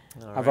segment.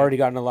 I've already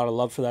gotten a lot of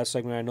love for that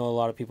segment. I know a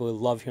lot of people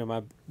love hearing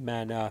my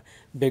man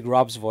Big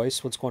Rob's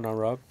voice. What's going on,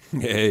 Rob?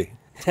 Hey.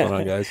 What's going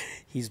on, guys?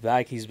 He's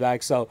back.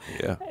 So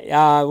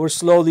we're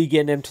slowly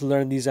getting him to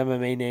learn these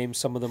MMA names.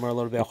 Some of them are a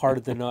little bit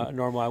harder than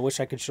normal. I wish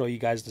I could show you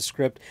guys the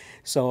script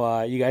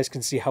so you guys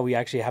can see how we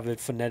actually have it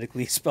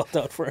phonetically spelled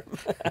out for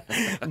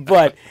him.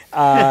 But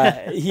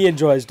he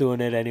enjoys doing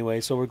it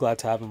anyway, so we're glad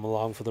to have him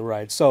along for the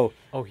ride. So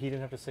he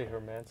didn't have to say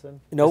Hermansson?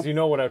 Nope. You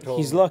know what I told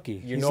him. He's lucky.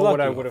 What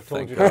I would have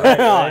told you to write,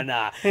 right?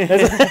 Nah.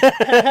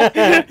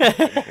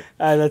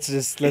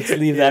 Let's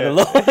leave that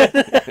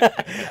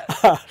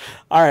alone.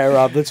 All right,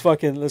 Rob, let's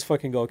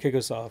fucking go. Kick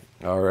us off.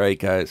 All right,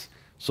 guys.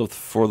 So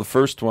for the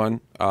first one,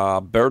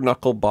 Bare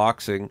Knuckle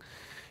Boxing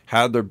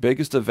had their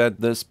biggest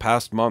event this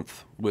past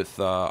month with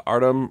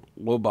Artem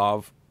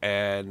Lobov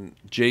and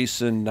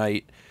Jason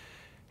Knight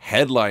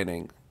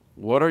headlining.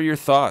 What are your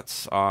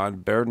thoughts on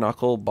Bare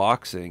Knuckle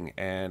Boxing,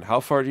 and how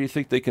far do you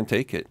think they can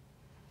take it?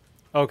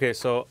 Okay,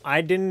 so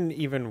I didn't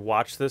even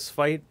watch this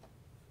fight.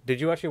 Did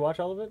you actually watch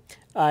all of it?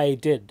 I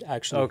did,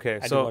 actually. Okay,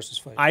 I did watch this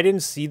fight. I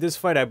didn't see this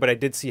fight, but I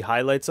did see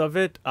highlights of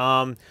it.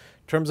 In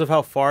terms of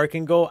how far it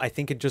can go, I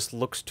think it just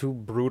looks too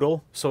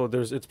brutal. So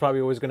it's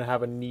probably always going to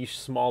have a niche,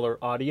 smaller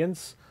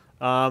audience.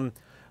 I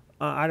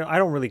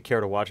don't really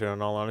care to watch it,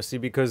 in all honesty,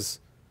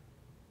 because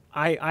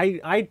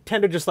I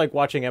tend to just like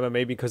watching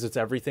MMA because it's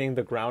everything,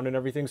 the ground and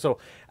everything. So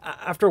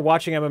after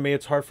watching MMA,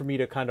 it's hard for me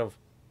to kind of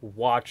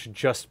watch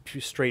just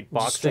straight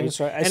boxing.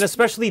 And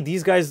especially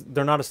these guys,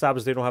 they're not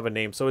established, they don't have a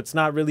name. So it's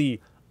not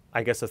really,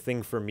 I guess, a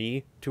thing for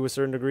me to a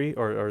certain degree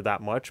or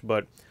that much.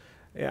 But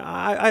yeah,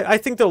 I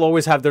think they'll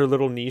always have their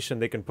little niche and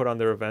they can put on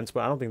their events, but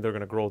I don't think they're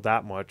going to grow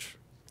that much.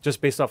 Just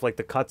based off like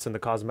the cuts and the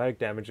cosmetic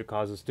damage it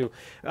causes too.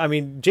 I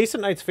mean, Jason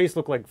Knight's face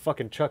looked like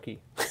fucking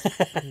Chucky,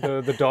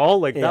 the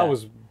doll. Like that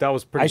was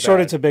pretty. I showed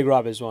it to Big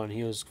Rob as well, and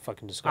he was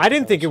fucking disgusting. I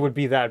didn't think it would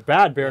be that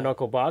bad, bare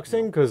knuckle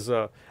boxing, because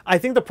I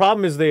think the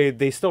problem is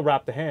they still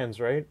wrap the hands,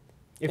 right?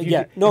 If you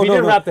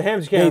didn't wrap the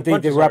hands, you can't.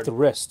 They wrap the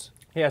wrist.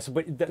 Yeah, so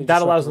but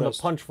that allows them to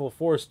punch full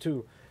force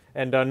too,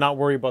 and not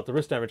worry about the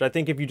wrist damage. I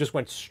think if you just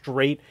went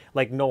straight,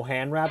 like no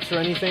hand wraps or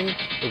anything,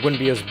 it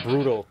wouldn't be as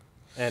brutal.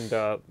 And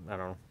I don't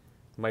know.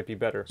 Might be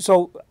better.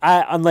 So,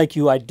 unlike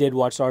you, I did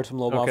watch the Artem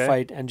Lobov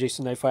fight and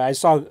Jason Knight fight. I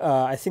saw,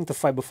 I think the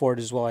fight before it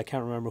as well. I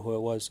can't remember who it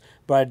was,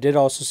 but I did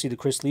also see the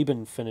Chris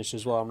Lieben finish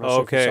as well. I'm not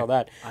sure if you saw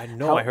that. I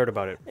know, I heard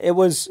about it.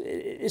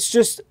 It's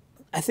just,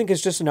 I think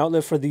it's just an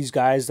outlet for these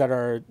guys that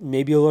are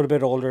maybe a little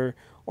bit older,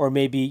 or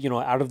maybe,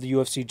 out of the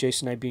UFC,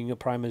 Jason Knight being a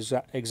prime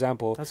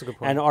example. That's a good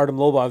point. And Artem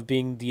Lobov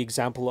being the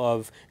example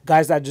of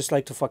guys that just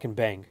like to fucking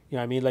bang. You know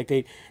what I mean? Like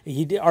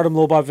Artem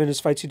Lobov in his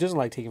fights, he doesn't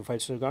like taking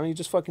fights to the ground. He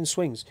just fucking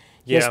swings.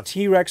 He has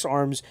T-Rex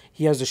arms.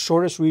 He has the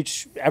shortest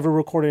reach ever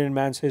recorded in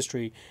man's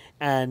history.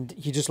 And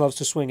he just loves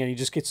to swing, and he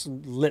just gets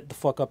lit the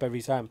fuck up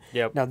every time.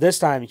 Yep. Now, this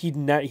time, he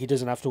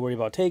doesn't have to worry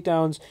about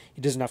takedowns.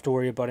 He doesn't have to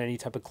worry about any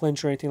type of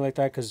clinch or anything like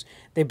that, because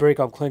they break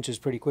up clinches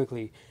pretty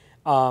quickly.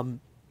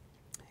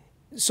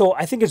 So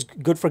I think it's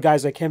good for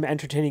guys like him,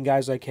 entertaining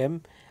guys like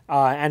him,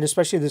 and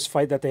especially this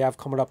fight that they have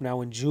coming up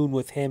now in June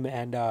with him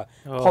and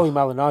Paulie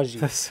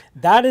Malignaggi.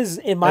 That is,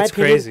 in my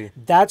opinion, crazy.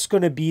 That's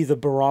going to be the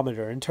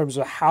barometer in terms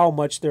of how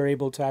much they're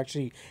able to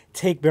actually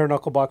take bare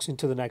knuckle boxing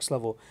to the next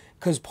level.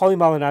 Because Paulie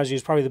Malignaggi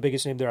is probably the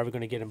biggest name they're ever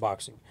going to get in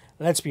boxing.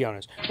 Let's be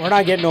honest. We're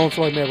not getting no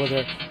Floyd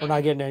Mayweather. We're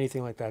not getting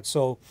anything like that.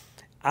 So,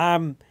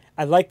 I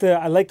like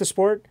the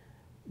sport,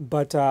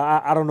 but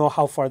I don't know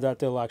how far that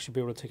they'll actually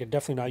be able to take it.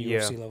 Definitely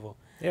not UFC level.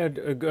 Yeah,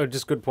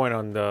 just good point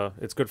on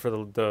it's good for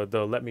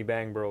the let me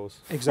bang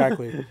bros.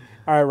 Exactly.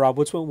 All right, Rob,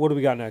 what do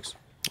we got next?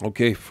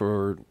 Okay,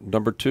 for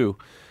number 2,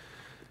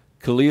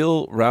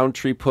 Khalil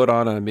Roundtree put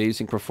on an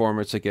amazing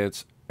performance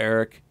against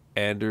Eric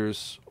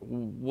Anders.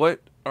 What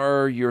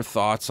are your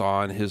thoughts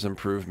on his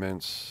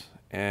improvements?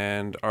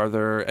 And are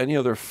there any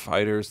other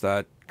fighters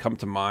that come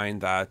to mind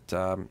that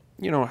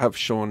have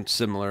shown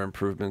similar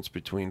improvements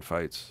between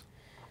fights?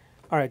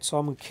 All right, so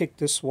I'm going to kick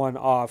this one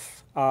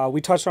off.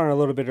 We touched on it a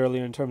little bit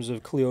earlier in terms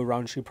of Khalil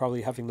Rountree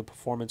probably having the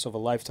performance of a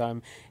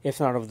lifetime, if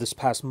not of this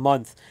past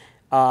month.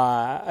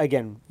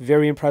 Again,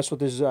 very impressed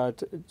with his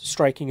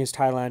striking, his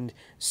Thailand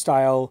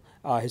style,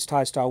 his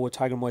Thai style with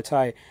Tiger Muay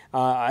Thai.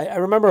 I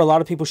remember a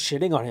lot of people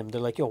shitting on him. They're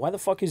like, yo, why the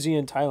fuck is he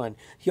in Thailand?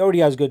 He already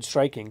has good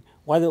striking.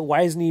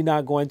 Why isn't he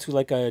not going to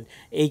like a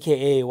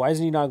AKA? Why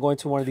isn't he not going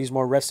to one of these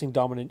more wrestling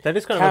dominant That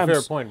is kind camps? of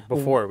a fair point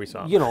before we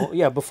saw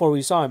him. Before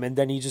we saw him. And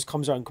then he just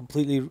comes out and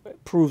completely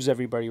proves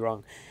everybody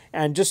wrong.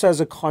 And just as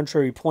a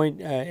contrary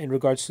point in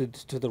regards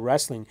to the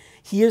wrestling,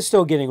 he is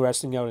still getting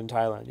wrestling out in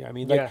Thailand. I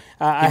mean, like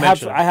I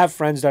have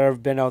friends that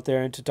have been out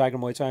there into Tiger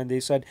Muay Thai, and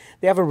they said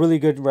they have a really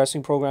good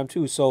wrestling program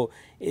too. So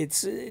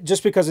it's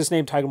just because it's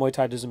named Tiger Muay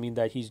Thai doesn't mean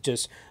that he's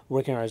just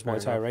working on his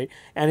Muay Thai, right?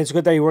 And it's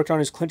good that he worked on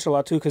his clinch a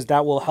lot too, because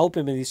that will help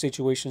him in these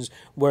situations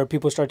where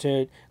people start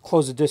to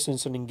close the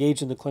distance and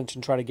engage in the clinch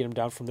and try to get him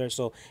down from there.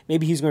 So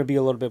maybe he's going to be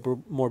a little bit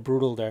more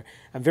brutal there.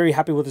 I'm very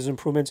happy with his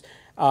improvements.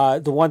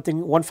 The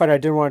one fight I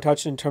did want to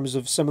touch in terms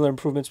of similar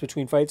improvements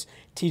between fights,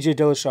 TJ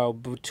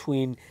Dillashaw,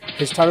 between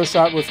his title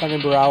shot with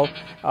Renan Barão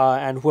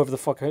and whoever the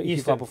fuck he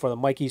fought before them,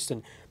 Mike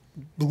Easton,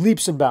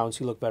 leaps and bounds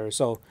he looked better.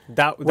 So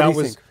that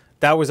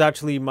was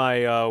actually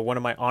my one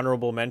of my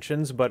honorable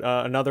mentions, but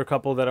another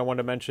couple that I wanted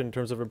to mention in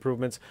terms of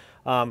improvements,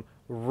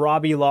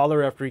 Robbie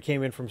Lawler after he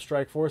came in from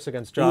Strikeforce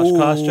against Josh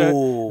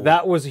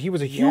Koscheck. He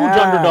was a huge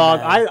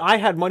underdog. I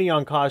had money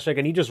on Koscheck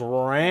and he just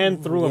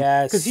ran through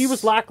him because he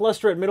was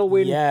lackluster at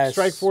middleweight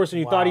Strikeforce and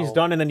you thought he's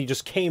done, and then he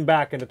just came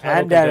back into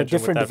title and at a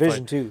different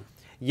division too.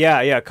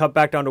 Yeah, cut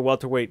back down to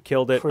welterweight,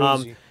 killed it.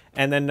 Crazy.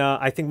 And then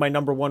I think my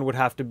number one would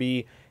have to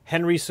be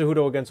Henry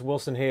Cejudo against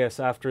Wilson Reyes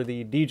after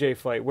the DJ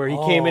fight, where he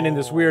came in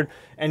this weird,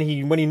 and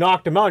when he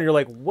knocked him out, you're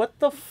like, what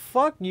the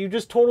fuck? You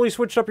just totally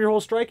switched up your whole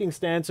striking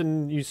stance,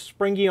 and you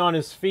springy on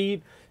his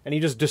feet, and he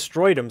just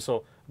destroyed him.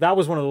 So that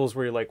was one of those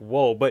where you're like,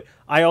 whoa. But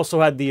I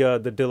also had the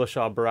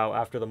Dillashaw Barão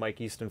after the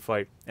Mike Easton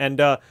fight. And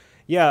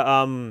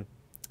Khalil,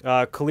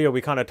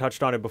 we kind of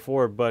touched on it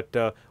before,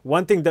 but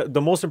one thing that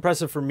the most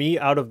impressive for me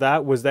out of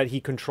that was that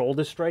he controlled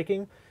his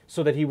striking,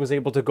 so that he was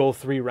able to go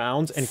 3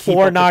 rounds and keep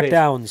 4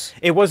 knockdowns.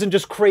 It wasn't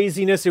just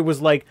craziness. It was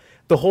like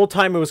the whole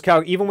time it was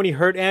even when he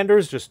hurt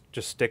Anders, just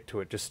stick to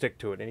it,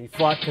 and he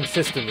fought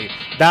consistently.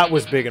 That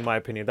was big in my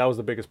opinion. That was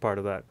the biggest part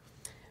of that.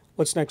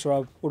 What's next,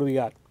 Rob? What do we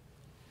got?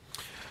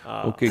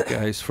 Okay,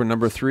 guys, for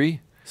number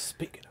 3,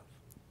 speaking of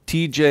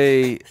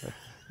TJ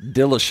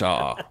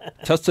Dillashaw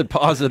tested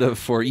positive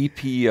for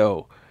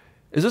EPO.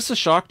 Is this a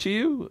shock to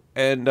you?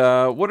 And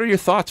what are your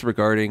thoughts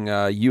regarding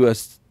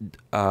USADA,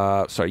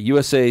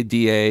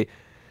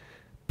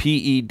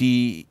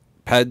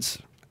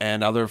 PEDs,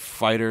 and other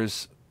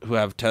fighters who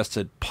have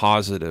tested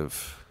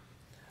positive?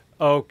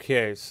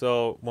 Okay,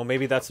 so,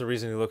 maybe that's the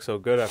reason he looked so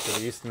good after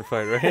the Easton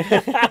fight,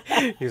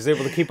 right? He was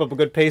able to keep up a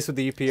good pace with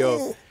the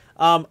EPO.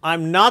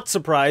 I'm not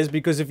surprised,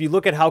 because if you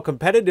look at how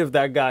competitive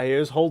that guy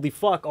is, holy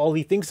fuck, all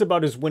he thinks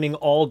about is winning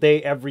all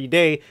day, every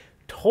day.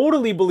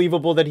 Totally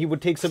believable that he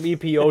would take some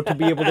EPO to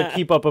be able to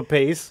keep up a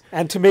pace.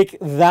 And to make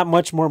that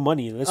much more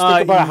money. Let's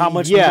think about how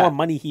much more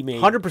money he made.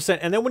 100%.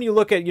 And then when you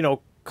look at,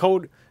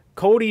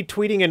 Cody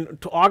tweeting in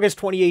August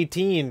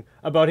 2018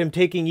 about him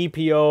taking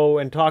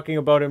EPO and talking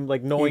about him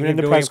like knowing even him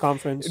in the press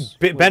conference.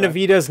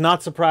 Benavidez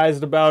not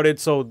surprised about it,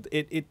 so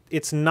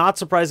it's not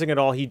surprising at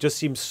all. He just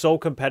seems so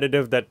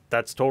competitive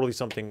that's totally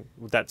something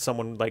that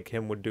someone like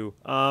him would do.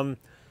 What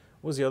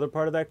was the other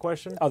part of that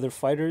question? Other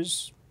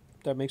fighters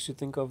that makes you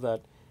think of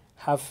that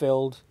have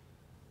failed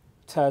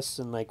tests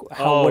and like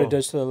what it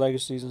does to the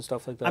legacies and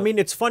stuff like that. I mean,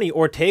 it's funny.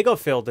 Ortega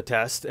failed the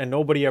test, and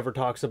nobody ever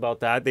talks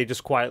about that. They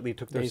just quietly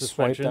took their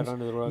suspensions. That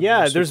under the rug.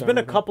 Yeah, there's been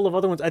a couple of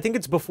other ones. I think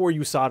it's before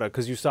USADA,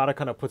 because USADA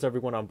kind of puts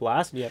everyone on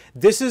blast. Yep.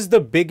 This is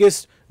the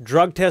biggest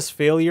drug test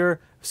failure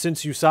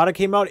since USADA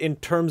came out in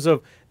terms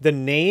of the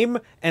name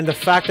and the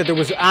fact that there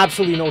was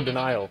absolutely no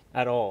denial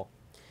at all.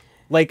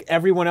 Like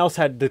everyone else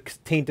had the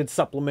tainted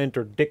supplement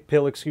or dick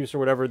pill excuse or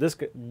whatever. This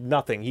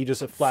nothing. He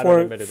just flat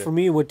out admitted it. For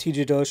me, with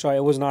TJ Dillashaw, it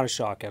was not a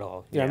shock at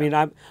all. I mean,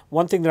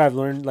 one thing that I've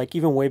learned, like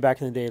even way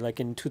back in the day, like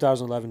in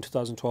 2011,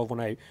 2012, when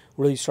I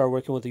really started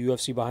working with the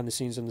UFC behind the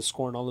scenes and the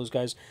Score and all those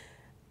guys,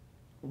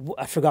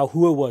 I forgot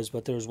who it was,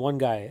 but there was one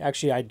guy.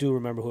 Actually, I do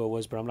remember who it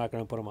was, but I'm not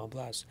going to put him on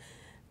blast.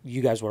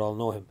 You guys would all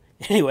know him.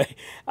 Anyway,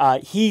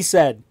 he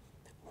said,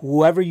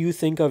 whoever you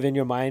think of in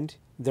your mind,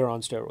 they're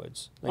on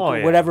steroids.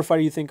 Like, whatever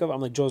fighter you think of,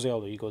 I'm like, Jose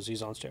Aldo, he goes,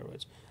 he's on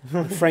steroids.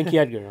 Frankie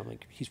Edgar, I'm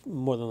like, he's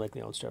more than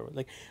likely on steroids.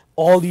 Like,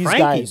 all these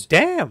guys,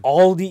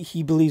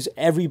 he believes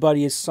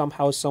everybody is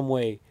somehow, some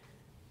way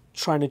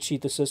trying to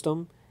cheat the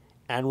system.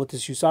 And with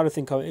this USADA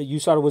thing,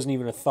 USADA wasn't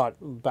even a thought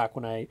back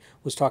when I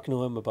was talking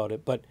to him about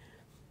it. But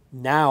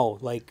now,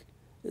 like,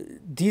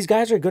 these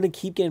guys are going to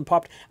keep getting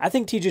popped. I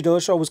think TJ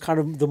Dillashaw was kind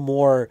of the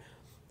more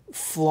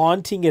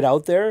flaunting it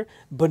out there,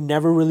 but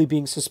never really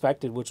being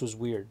suspected, which was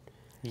weird.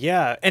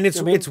 Yeah, and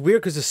it's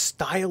weird because his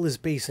style is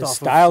based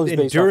off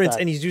endurance,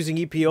 and he's using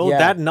EPO.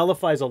 That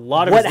nullifies a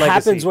lot of his legacy. What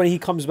happens when he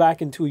comes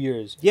back in 2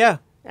 years? Yeah,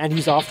 And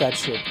he's off that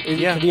shit.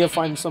 Yeah. Could he have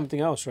found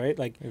something else, right?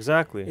 Like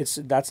exactly.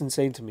 That's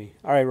insane to me.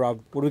 All right,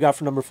 Rob, what do we got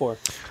for number 4?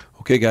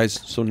 Okay, guys.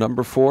 So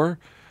number 4,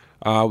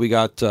 we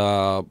got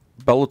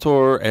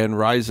Bellator and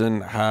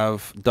Rizin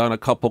have done a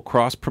couple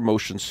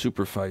cross-promotion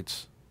super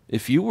fights.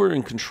 If you were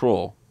in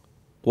control,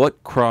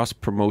 what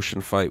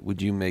cross-promotion fight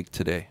would you make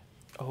today?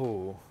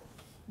 Oh.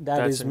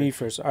 That is me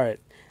first. All right.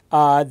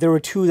 There were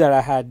 2 that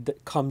I had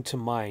come to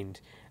mind.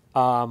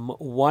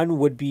 One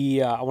would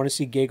be I want to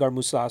see Gegard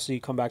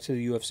Mousasi come back to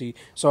the UFC.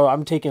 So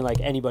I'm taking like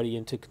anybody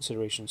into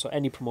consideration. So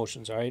any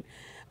promotions, all right?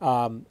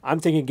 I'm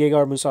thinking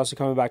Gegard Mousasi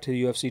coming back to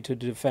the UFC to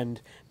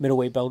defend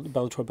middleweight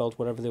Bellator belt,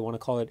 whatever they want to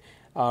call it.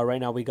 Right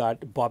now we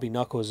got Bobby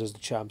Knuckles as the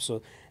champ.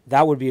 So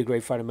that would be a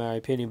great fight in my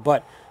opinion.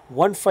 But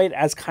one fight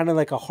as kind of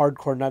like a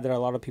hardcore nut that a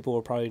lot of people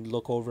will probably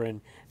look over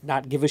and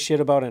not give a shit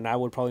about, and I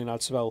would probably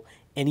not sell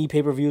any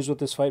pay-per-views with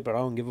this fight, but I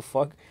don't give a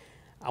fuck.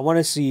 I want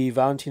to see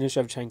Valentina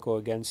Shevchenko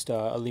against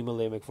Ilima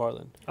Lei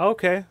McFarlane.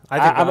 Okay. I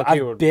think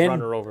Valentina would run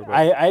her over. But...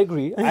 I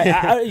agree.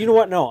 I you know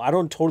what? No, I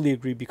don't totally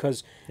agree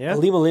because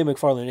Ilima Lei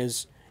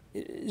McFarlane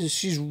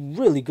she's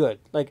really good.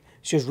 Like,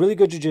 she has really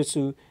good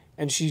jiu-jitsu,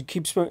 and she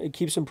keeps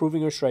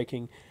improving her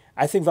striking.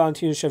 I think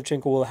Valentina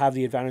Shevchenko will have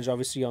the advantage,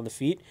 obviously, on the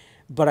feet,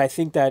 but I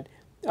think that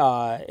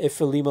if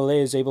Ilima Lei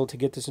is able to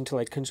get this into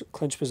like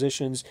clinch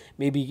positions,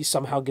 maybe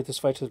somehow get this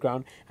fight to the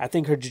ground, I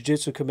think her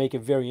jiu-jitsu could make it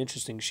very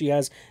interesting. She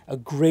has a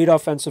great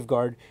offensive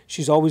guard.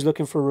 She's always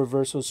looking for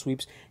reversal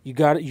sweeps. You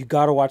got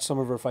to watch some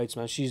of her fights,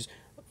 man. She's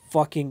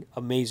fucking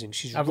amazing.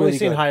 I've really only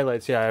seen good.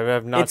 highlights. Yeah, I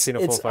have not seen a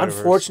full fight. It's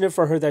unfortunate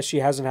for her that she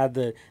hasn't had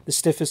the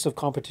stiffest of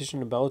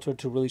competition in Bellator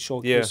to really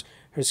showcase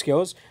her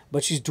skills,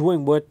 but she's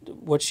doing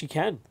what she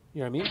can.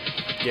 You know what I mean?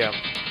 Yeah.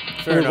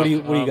 Fair enough.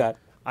 What do you got?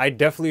 I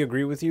definitely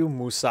agree with you.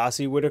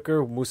 Mousasi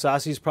Whitaker.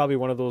 Mousasi's probably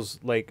one of those,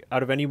 like,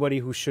 out of anybody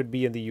who should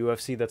be in the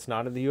UFC that's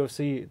not in the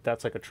UFC,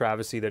 that's like a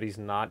travesty that he's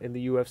not in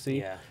the UFC.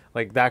 Yeah.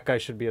 Like, that guy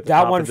should be at the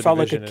top of the division. That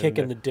one felt like a kick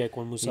in the dick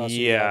when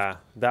Mousasi left.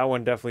 That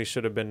one definitely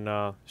should have been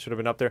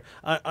up there.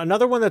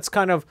 Another one that's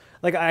kind of,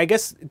 like, I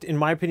guess, in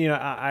my opinion,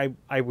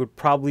 I would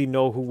probably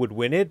know who would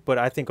win it, but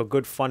I think a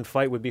good fun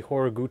fight would be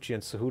Horiguchi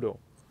and Cejudo.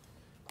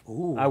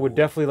 Ooh. I would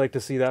definitely like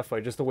to see that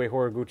fight, just the way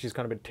Horiguchi's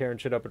kind of been tearing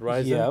shit up at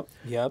Rizin.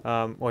 Yep.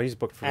 Well, he's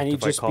booked for and he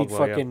just beat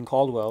fucking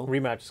Caldwell.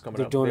 Rematch is coming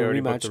They're up. doing They a already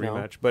rematch booked the now.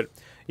 rematch. But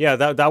yeah,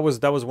 that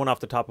was one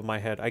off the top of my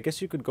head. I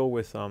guess you could go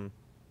with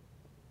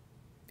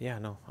yeah,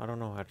 no, I don't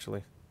know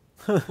actually.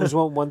 There's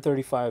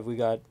 135. We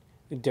got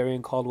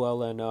Darian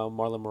Caldwell and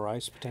Marlon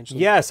Moraes potentially.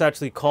 Yes,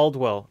 actually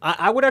Caldwell.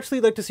 I would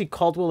actually like to see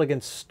Caldwell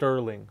against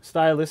Sterling.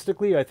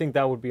 Stylistically, I think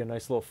that would be a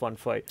nice little fun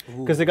fight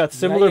because they got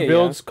similar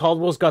builds. Yeah.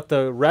 Caldwell's got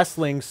the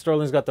wrestling,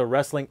 Sterling's got the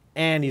wrestling,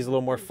 and he's a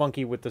little more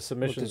funky with the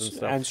submissions and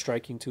stuff. And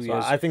striking too. So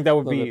I think that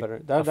would be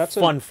that's a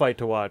fun fight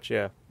to watch.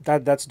 Yeah.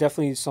 That's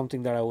definitely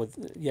something that I would.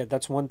 Yeah,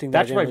 that's one thing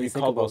that might be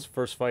Caldwell's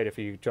first fight if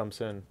he jumps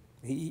in.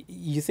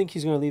 You think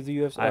he's going to leave the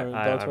UFC?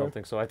 I don't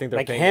think so. I think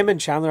they're like him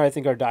and Chandler. I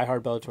think are diehard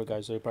Bellator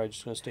guys. They're probably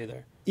just going to stay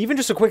there. Even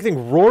just a quick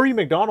thing: Rory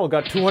McDonald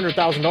got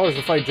 $200,000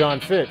 to fight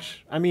John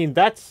Fitch. I mean,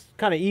 that's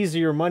kind of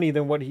easier money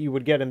than what he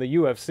would get in the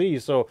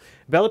UFC. So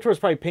Bellator is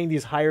probably paying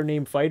these higher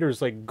name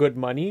fighters like good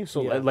money.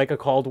 So like a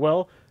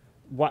Caldwell.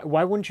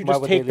 Why wouldn't you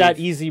just take that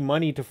easy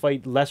money to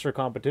fight lesser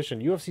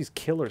competition? UFC's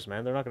killers,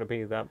 man. They're not going to pay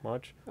you that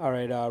much. All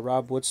right,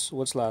 Rob. What's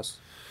last?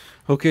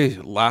 Okay,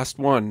 last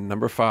one,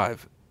 number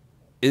 5,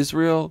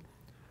 Israel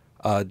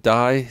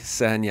Dai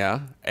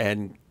Sanya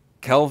and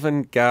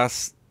Kelvin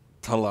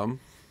Gastelum.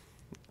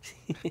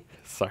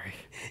 Sorry.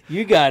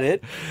 You got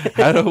it.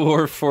 Had a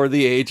war for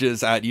the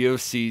ages at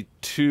UFC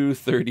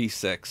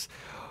 236.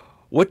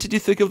 What did you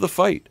think of the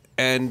fight?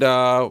 And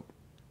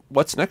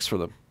what's next for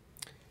them?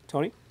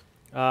 Tony?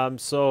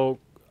 So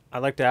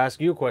I'd like to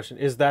ask you a question.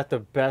 Is that the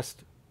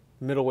best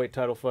middleweight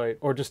title fight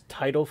or just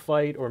title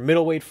fight or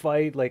middleweight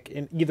fight, like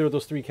in either of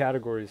those 3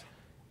 categories?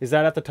 Is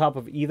that at the top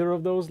of either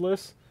of those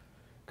lists?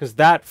 Because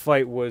that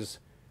fight was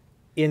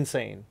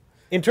insane.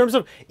 In terms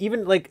of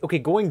even like, okay,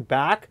 going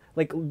back,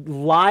 like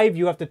live,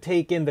 you have to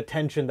take in the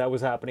tension that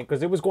was happening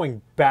because it was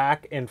going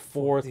back and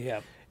forth.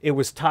 Yeah. It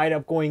was tied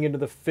up going into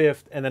the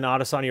 5th, and then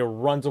Adesanya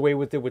runs away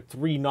with it with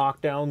 3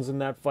 knockdowns in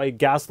that fight.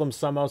 Gastelum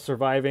somehow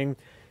surviving.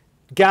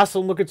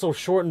 Gastelum looking so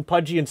short and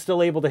pudgy and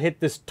still able to hit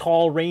this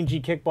tall,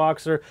 rangy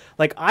kickboxer.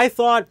 Like, I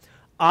thought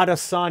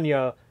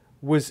Adesanya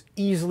was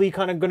easily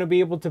kind of going to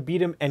be able to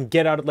beat him and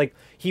get out of, like,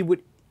 he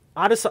would...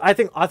 I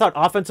thought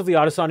offensively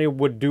Adesanya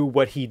would do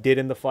what he did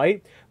in the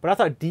fight, but I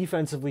thought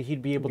defensively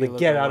he'd be able to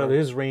get out of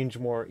his range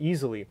more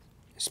easily.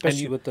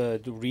 Especially with the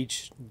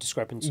reach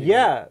discrepancy.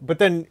 Yeah, but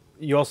then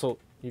you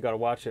got to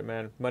watch it,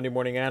 man. Monday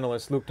Morning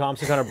Analyst Luke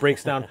Thompson kind of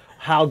breaks down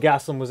how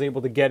Gastelum was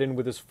able to get in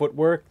with his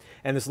footwork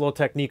and this little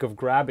technique of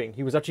grabbing.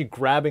 He was actually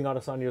grabbing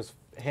Adesanya's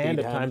hand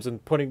at times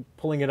and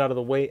pulling it out of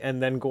the way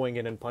and then going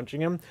in and punching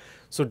him.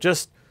 So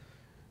just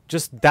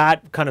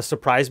that kind of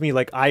surprised me.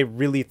 Like, I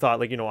really thought,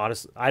 like,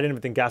 I didn't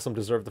even think Gastelum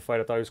deserved the fight.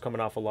 I thought he was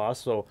coming off a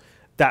loss. So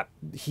that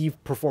he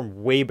performed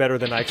way better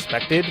than I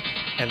expected,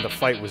 and the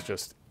fight was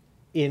just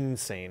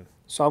insane.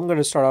 So I'm going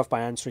to start off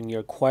by answering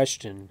your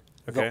question.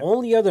 Okay. The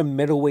only other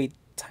middleweight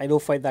title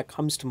fight that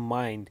comes to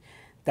mind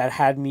that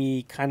had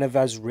me kind of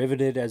as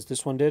riveted as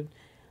this one did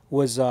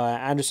was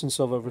Anderson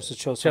Silva versus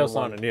Chael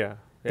Sonnen. Yeah.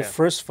 The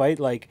first fight,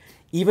 like,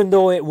 even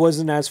though it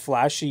wasn't as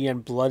flashy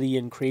and bloody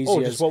and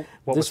crazy as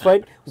this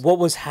fight, what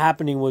was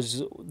happening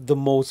was the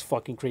most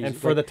fucking crazy. And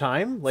for the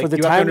time, like, you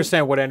have to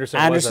understand what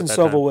Anderson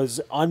Silva was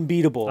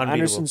unbeatable.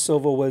 Anderson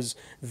Silva was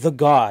the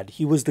god.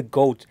 He was the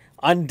GOAT,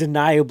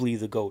 undeniably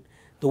the GOAT.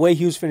 The way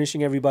he was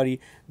finishing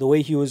everybody, the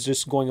way he was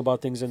just going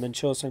about things, and then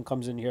Chael Sonnen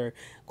comes in here,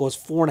 goes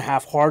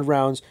 4.5 hard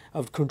rounds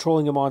of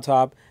controlling him on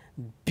top,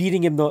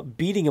 beating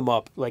him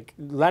up, like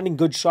landing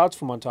good shots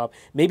from on top.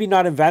 Maybe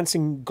not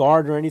advancing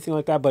guard or anything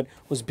like that, but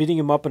was beating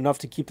him up enough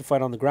to keep the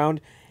fight on the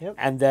ground. Yep.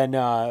 And then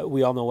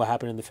we all know what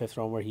happened in the 5th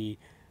round where he...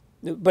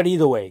 But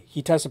either way,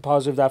 he tested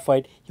positive that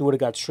fight. He would have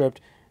got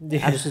stripped.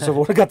 Yeah. Anderson Silva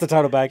would have got the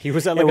title back. He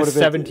was at like a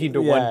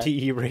 17-1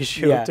 TE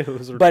ratio. Yeah. It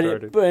was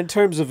but in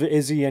terms of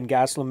Izzy and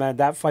Gastelum, man,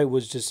 that fight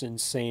was just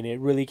insane. It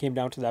really came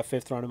down to that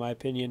 5th round, in my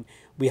opinion.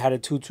 We had a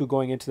 2-2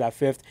 going into that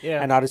 5th,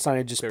 and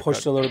Adesanya just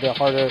pushed a little bit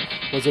harder,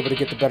 was able to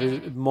get the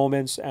better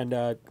moments, and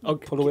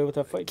pull away with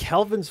that fight.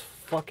 Kelvin's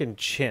fucking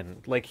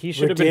chin. Like, he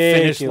should have been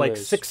finished like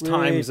 6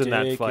 times in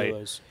that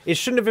fight. It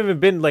shouldn't have even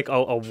been like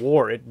a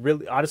war. It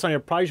really,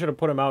 Adesanya probably should have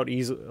put him out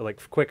easy,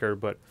 like quicker,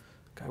 but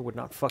guy would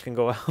not fucking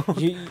go out.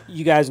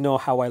 You guys know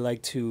how I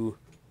like to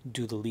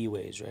do the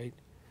leeways, right?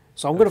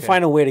 So I'm going to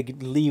find a way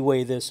to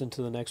leeway this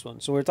into the next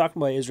one. So we're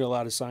talking about Israel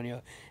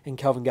Adesanya and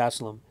Kelvin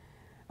Gastelum.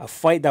 A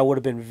fight that would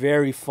have been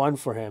very fun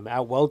for him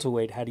at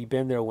welterweight had he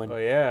been there when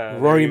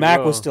Rory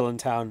Mac was still in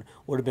town.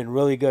 Would have been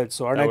really good.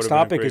 So our next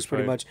topic is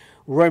pretty much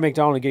Rory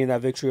MacDonald getting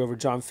that victory over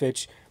John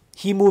Fitch.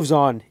 He moves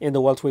on in the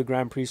welterweight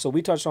Grand Prix. So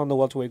we touched on the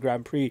welterweight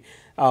Grand Prix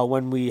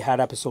when we had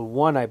episode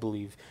 1, I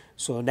believe.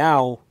 So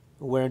now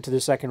we're into the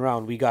 2nd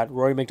round. We got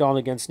Rory MacDonald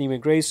against Neiman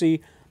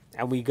Gracie,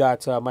 and we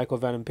got Michael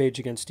Venom Page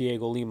against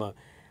Diego Lima.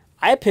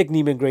 I picked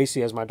Neiman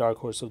Gracie as my dark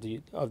horse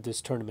of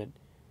this tournament.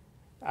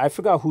 I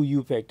forgot who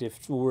you picked.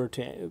 If we were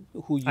to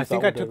I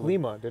think I took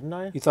Lima, didn't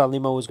I? You thought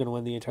Lima was going to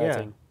win the entire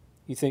thing.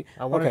 You think?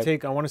 I want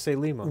to say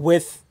Lima.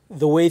 With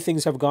the way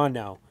things have gone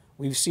now,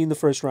 we've seen the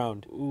 1st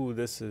round. Ooh,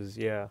 this is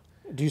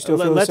Do you still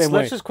feel the same way?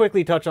 Let's just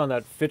quickly touch on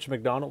that Fitch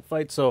McDonald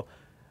fight. So,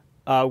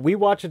 we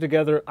watched it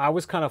together. I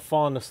was kind of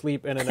falling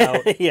asleep in and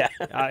out.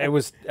 It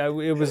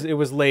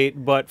was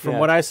late, but from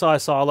what I saw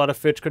a lot of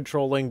Fitch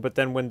controlling. But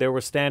then when there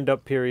were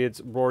stand-up periods,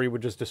 Rory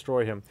would just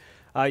destroy him.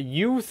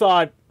 You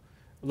thought,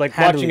 like,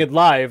 watching it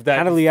live, that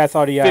handily, I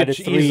thought he had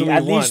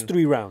at least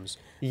 3 rounds.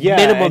 Yeah,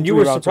 minimum, and you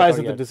were surprised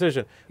at the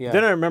decision. Yeah.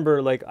 Then I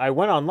remember, like, I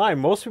went online.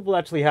 Most people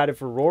actually had it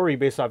for Rory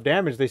based off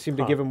damage. They seemed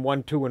to give him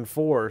 1, 2, and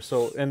 4.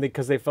 So,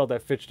 because they felt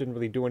that Fitch didn't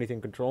really do anything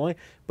controlling.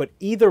 But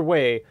either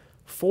way,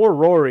 for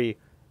Rory,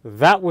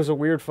 that was a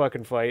weird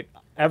fucking fight.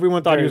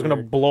 Everyone thought he was going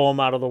to blow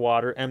him out of the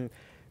water. And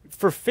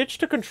for Fitch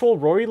to control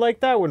Rory like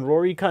that, when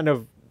Rory kind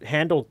of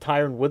handled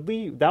Tyron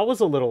Woodley, that was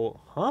a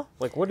little,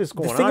 like, what is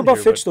going on? The thing about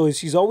Fitch, though, is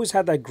he's always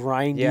had that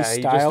grindy style.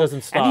 He just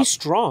doesn't stop. And he's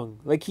strong.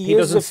 Like, he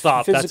is a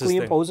physically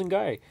imposing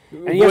guy.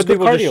 And he has good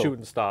cardio. Will just shoot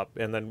and stop,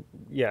 and then,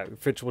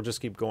 Fitch will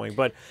just keep going.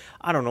 But,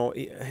 I don't know,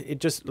 it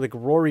just, like,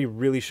 Rory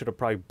really should have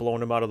probably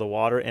blown him out of the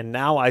water, and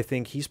now I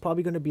think he's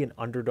probably going to be an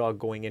underdog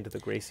going into the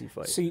Gracie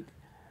fight. See,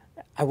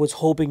 I was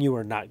hoping you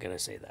were not going to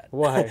say that.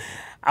 Why?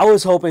 I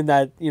was hoping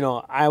that,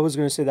 I was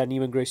going to say that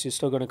Neiman Gracie is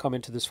still going to come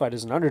into this fight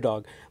as an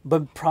underdog,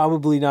 but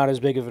probably not as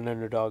big of an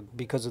underdog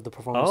because of the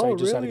performance I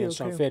just had against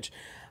John Fitch.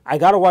 I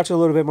got to watch a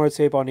little bit more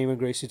tape on Neiman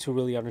Gracie to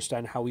really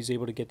understand how he's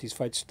able to get these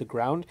fights to the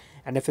ground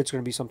and if it's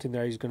going to be something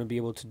that he's going to be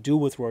able to do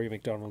with Rory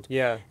MacDonald.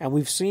 Yeah. And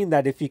we've seen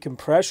that if you can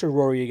pressure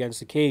Rory against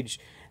the cage,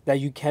 that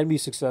you can be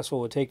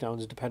successful with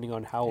takedowns depending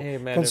on how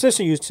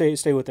consistent you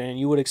stay with it. And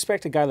you would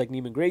expect a guy like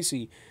Neiman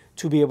Gracie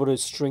to be able to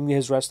string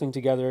his wrestling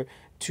together,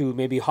 to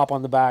maybe hop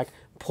on the back,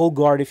 pull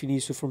guard if he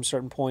needs to from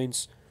certain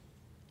points.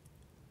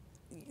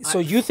 So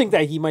you think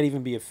that he might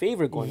even be a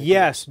favorite going?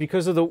 Yes,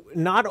 because of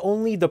not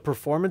only the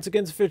performance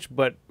against Fitch,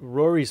 but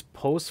Rory's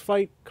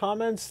post-fight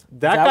comments.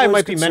 That guy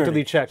might be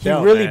mentally checked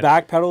out. He really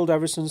backpedaled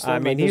ever since then. I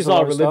mean, he's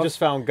all religious,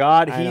 found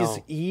God.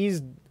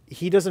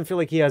 He doesn't feel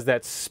like he has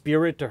that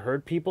spirit to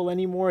hurt people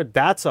anymore.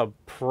 That's a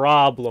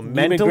problem.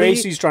 Neiman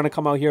Gracie's trying to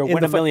come out here and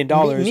win $1 million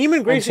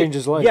Neiman Gracie, and change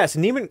his life. Yes,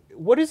 Neiman.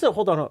 What is it?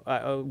 Hold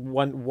on.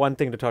 One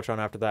thing to touch on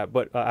after that,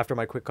 but after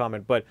my quick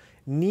comment. But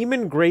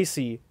Neiman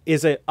Gracie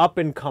is an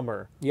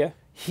up-and-comer. Yeah.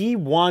 He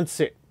wants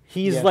it.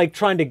 He's like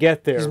trying to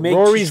get there.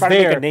 Rory's there.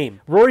 To make a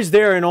name. Rory's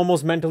there and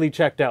almost mentally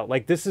checked out.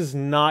 Like, this is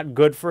not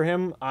good for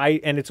him.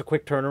 And it's a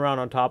quick turnaround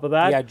on top of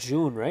that. Yeah,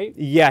 June, right?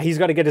 Yeah, he's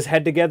got to get his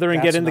head together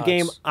and get in the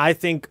game. I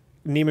think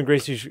Neiman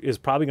Gracie is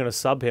probably going to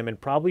sub him and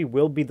probably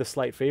will be the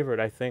slight favorite,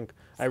 I think.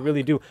 I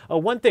really do.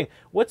 One thing.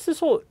 What's this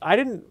whole...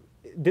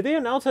 Did they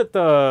announce that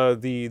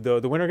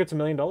the winner gets $1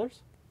 million?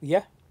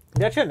 Yeah.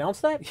 They actually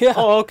announced that? Yeah.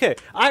 Oh, okay.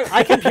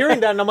 I kept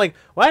hearing that, and I'm like,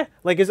 what?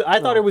 Like, I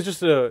thought it was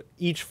just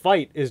each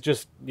fight is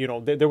just,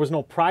 there was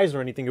no prize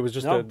or anything. It was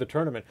just the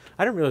tournament.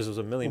 I didn't realize it was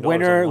 $1 million.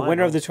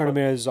 Winner of the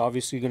tournament is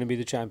obviously going to be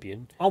the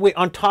champion. Oh wait,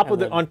 on top of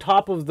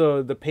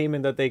the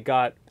payment that they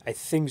got. I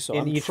think so.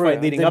 In each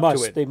fight leading up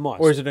to it. They must.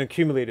 Or is it an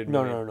accumulated?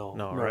 No,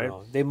 right?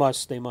 No. They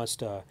must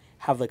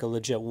have like a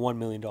legit $1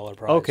 million prize.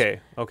 Okay.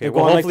 They're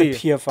going like the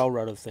PFL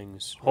route of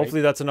things. Right?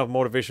 Hopefully that's enough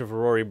motivation for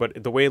Rory.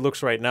 But the way it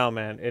looks right now,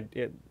 man,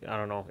 I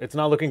don't know. It's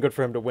not looking good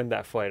for him to win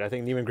that fight. I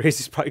think Neiman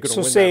Gracie's probably going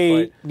to win that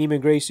fight. So say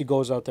Neiman Gracie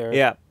goes out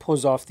there,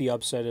 pulls off the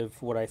upset of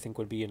what I think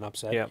would be an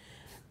upset. Yeah.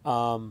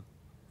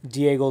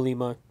 Diego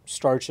Lima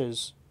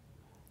starches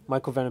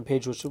Michael Venom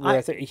Page, which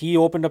I think he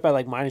opened up at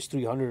like minus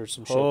 300 or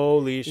some shit.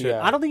 Holy shit!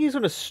 Yeah. I don't think he's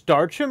going to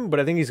starch him, but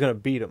I think he's going to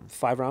beat him.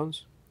 5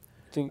 rounds.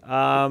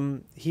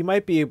 He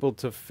might be able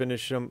to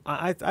finish him.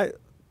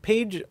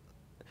 Page,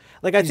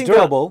 like He's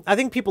durable. I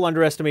think people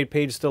underestimate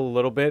Page still a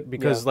little bit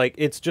because like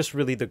it's just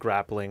really the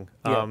grappling.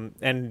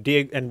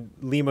 And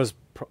Lima's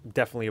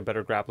definitely a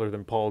better grappler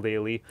than Paul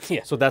Daly.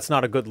 Yeah. So that's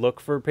not a good look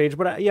for Page.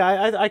 But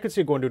I could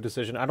see it going to a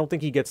decision. I don't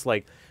think he gets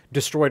like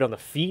destroyed on the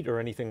feet or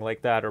anything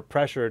like that or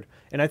pressured.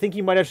 And I think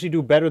he might actually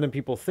do better than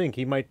people think.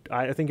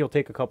 I think he'll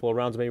take a couple of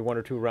rounds, maybe 1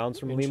 or 2 rounds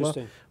from Lima.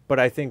 But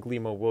I think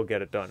Lima will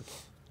get it done.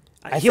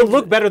 He'll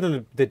look better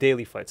than the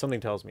Daly fight.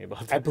 Something tells me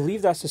about that. I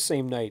believe that's the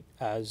same night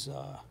as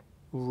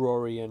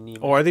Rory and Neiman.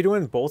 Oh, are they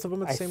doing both of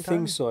them at the same time? I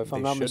think so. If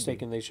I'm not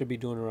mistaken, they should be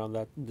doing around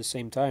the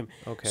same time.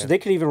 Okay. So they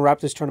could even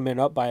wrap this tournament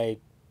up by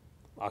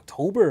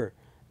October,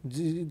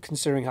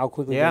 considering how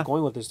quickly they're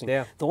going with this thing.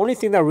 Yeah. The only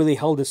thing that really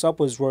held this up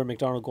was Rory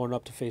McDonald going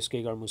up to face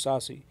Gegard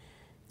Mousasi.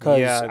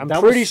 Because I'm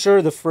pretty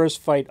sure the first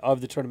fight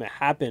of the tournament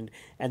happened,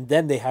 and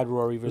then they had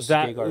Rory versus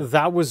Gegard.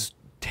 That was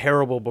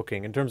terrible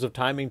booking in terms of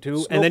timing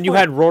too. And then you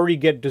had Rory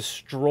get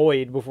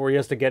destroyed before he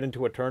has to get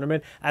into a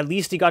tournament. At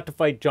least he got to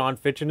fight John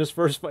Fitch in his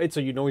first fight, so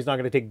he's not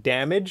going to take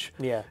damage.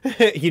 Yeah.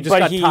 He just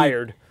got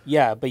tired.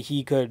 Yeah, but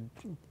he could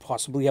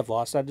possibly have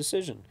lost that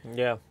decision.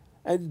 Yeah.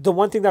 And the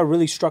one thing that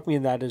really struck me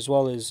in that as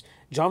well is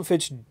John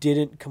Fitch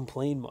didn't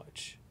complain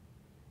much.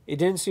 It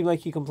didn't seem like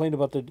he complained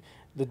about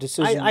the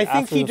decision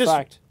after the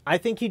fact. I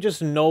think he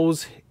just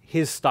knows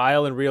his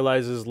style and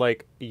realizes,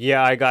 like,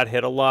 yeah, I got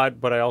hit a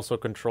lot, but I also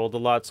controlled a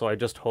lot, so I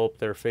just hope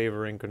they're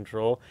favoring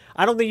control.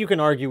 I don't think you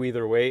can argue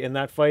either way in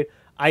that fight.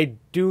 I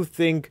do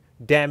think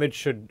damage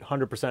should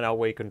 100%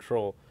 outweigh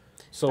control.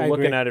 So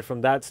looking at it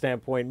from that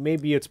standpoint,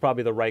 maybe it's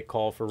probably the right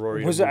call for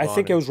Rory. I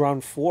think it was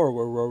round 4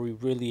 where Rory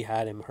really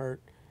had him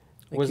hurt.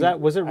 Like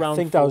was it round 4? I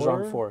think that was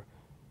round 4.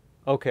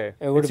 Okay.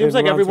 It seems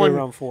like everyone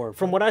round 4.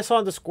 From what I saw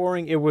in the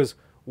scoring, it was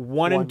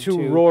 1 and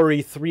 2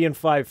 Rory, 3 and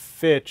 5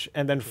 Fitch,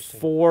 and then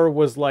 4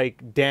 was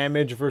like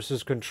damage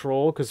versus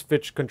control because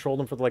Fitch controlled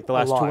him for like the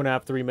last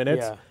 2.5, 3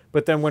 minutes. Yeah.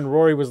 But then when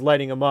Rory was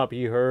lighting him up,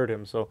 he hurt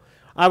him. So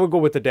I would go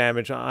with the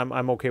damage.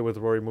 I'm okay with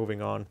Rory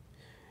moving on.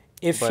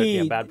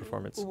 Bad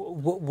performance.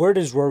 Where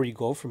does Rory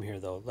go from here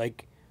though?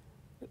 Like,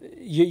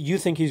 you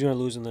think he's going to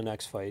lose in the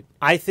next fight?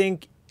 I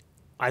think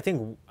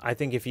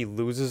if he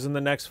loses in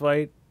the next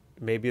fight,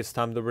 maybe it's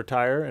time to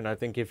retire. And I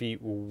think if he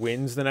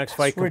wins the next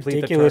fight,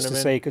 complete the tournament. Ridiculous to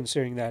say,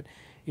 considering that,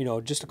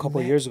 just a couple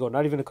of years ago,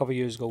 not even a couple of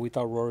years ago, we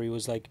thought Rory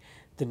was like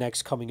the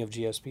next coming of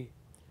GSP.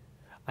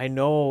 I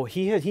know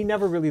he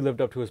never really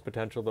lived up to his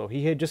potential though.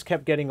 He had just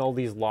kept getting all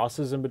these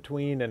losses in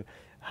between and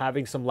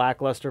having some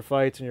lackluster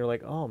fights, and you're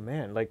like, oh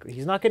man, like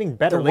he's not getting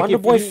better. The like Wonder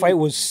Boy fight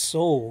was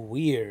so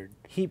weird.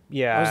 I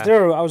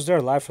was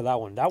there live for that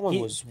one. That one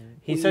was.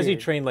 He says he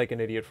trained like an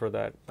idiot for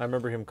that. I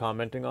remember him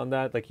commenting on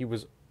that, like he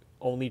was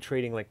only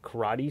trading like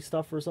karate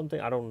stuff or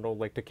something. I don't know,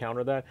 like to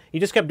counter that. He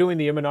just kept doing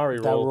the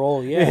Imanari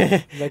roll.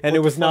 Yeah. Like, and it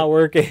was not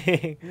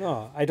working.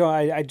 No, I don't.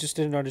 I just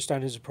didn't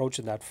understand his approach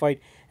in that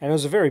fight, and it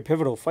was a very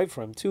pivotal fight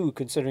for him too,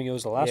 considering it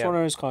was the last one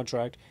on his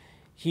contract.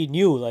 He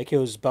knew like it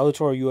was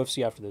Bellator or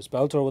UFC after this.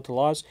 Bellator with the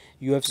loss,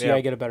 UFC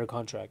I get a better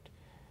contract.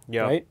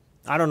 Yeah. Right?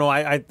 I don't know.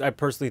 I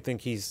personally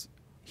think he's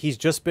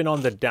just been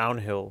on the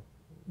downhill.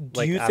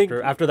 Do you think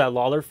after that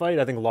Lawler fight,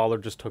 I think Lawler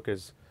just took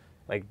his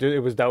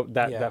it was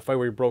that fight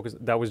where he broke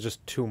that was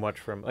just too much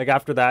for him. Like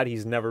after that,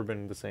 he's never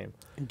been the same.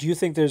 Do you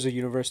think there's a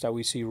universe that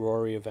we see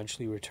Rory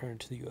eventually return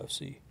to the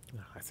UFC?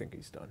 I think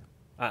he's done.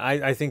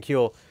 I think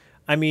he'll.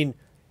 I mean,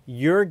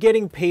 you're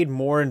getting paid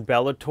more in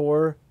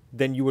Bellator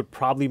than you would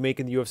probably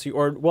make in the UFC.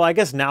 Or, well, I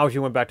guess now if he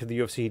went back to the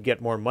UFC, he'd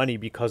get more money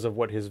because of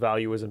what his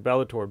value is in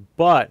Bellator.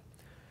 But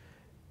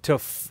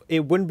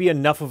it wouldn't be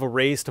enough of a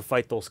raise to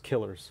fight those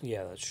killers.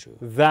 Yeah, that's true.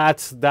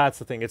 That's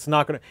the thing. It's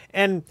not going to...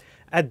 And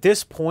at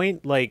this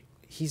point, like,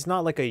 he's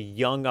not like a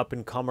young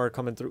up-and-comer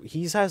coming through.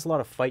 He has a lot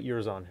of fight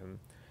years on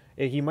him.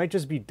 He might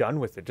just be done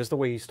with it, just the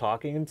way he's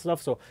talking and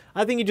stuff. So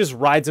I think he just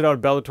rides it out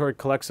in Bellator,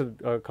 collects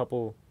a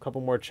couple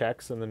more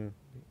checks, and then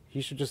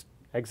he should just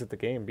exit the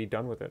game, be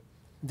done with it.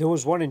 There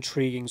was one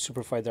intriguing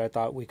super fight that I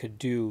thought we could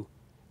do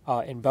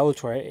in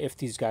Bellator if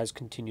these guys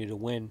continue to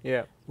win.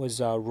 Yeah,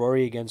 was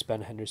Rory against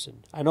Ben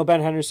Henderson. I know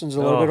Ben Henderson's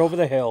a little bit over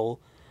the hill,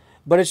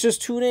 but it's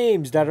just two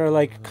names that are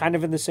like kind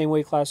of in the same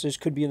weight classes,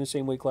 could be in the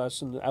same weight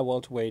class at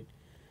welterweight.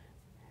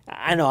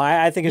 I know.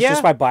 I think it's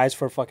just my bias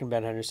for fucking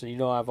Ben Henderson. You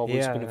know, I've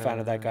always been a fan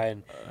of that guy,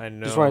 and I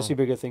know. Just want to see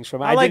bigger things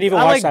from him. I didn't even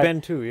watch that.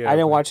 Ben too. Yeah, I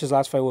didn't watch his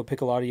last fight with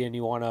Piccolotti, and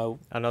you want to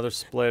another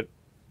split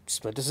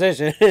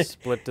decision.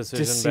 Split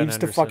decision. Just seems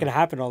to fucking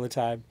happen all the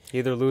time. He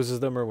either loses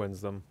them or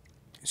wins them.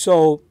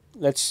 So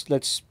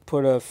let's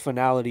put a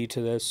finality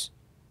to this.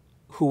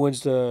 Who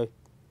wins the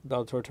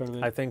Bellator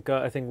tournament? I think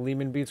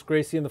Lehman beats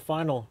Gracie in the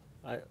final.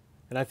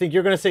 And I think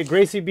you're going to say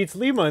Gracie beats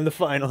Lima in the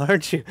final,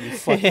 aren't you? You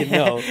fucking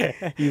know.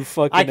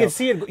 I can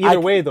see it either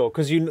way, though,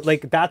 because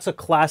that's a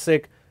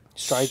classic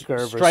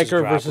striker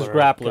versus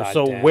grappler. God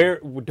so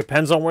damn.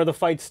 Depends on where the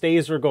fight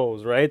stays or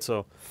goes, right?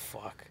 So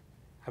fuck.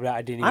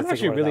 I didn't even I'm think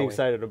actually about really it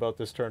excited about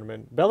this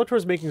tournament.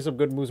 Bellator's making some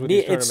good moves with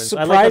these tournaments. It's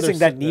surprising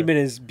that Neiman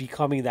is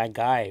becoming that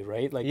guy,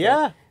 right?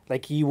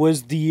 Like he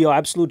was the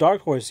absolute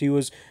dark horse. He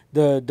was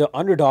the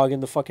underdog in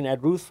the fucking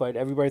Ed Ruth fight.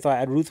 Everybody thought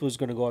Ed Ruth was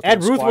going to go up.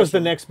 Ed Ruth was the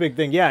next big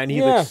thing, and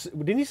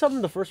didn't he sub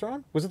him the first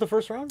round? Was it the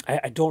first round?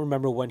 I don't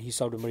remember when he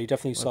subbed him, but he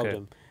definitely subbed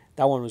him.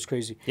 That one was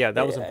crazy. Yeah,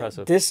 that was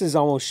impressive. This is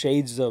almost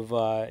shades of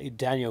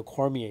Daniel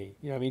Cormier.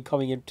 You know what I mean?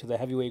 Coming into the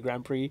heavyweight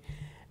Grand Prix,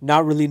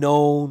 not really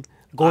known.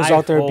 Goes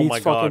out there, beats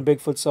fucking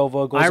Bigfoot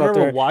Silva. Goes out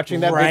there, watching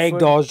that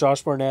ragdolls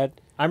Josh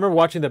Barnett. I remember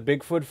watching the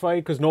Bigfoot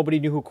fight because nobody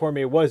knew who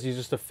Cormier was. He's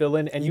just a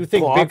fill-in, and you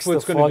think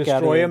Bigfoot's going to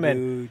destroy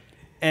him,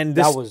 and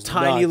this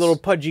tiny little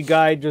pudgy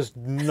guy just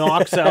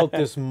knocks out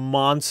this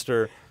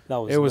monster.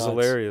 It was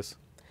hilarious.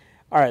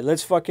 All right,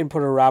 let's fucking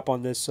put a wrap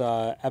on this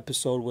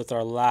episode with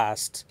our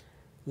last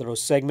little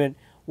segment,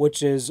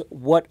 which is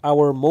what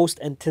our most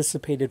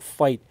anticipated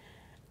fight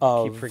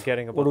of. Keep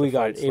forgetting about what do we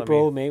got? Fights.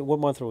 April, May. What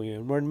month are we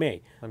in? We're in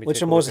May. What's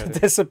your most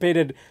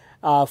anticipated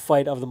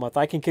fight of the month?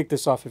 I can kick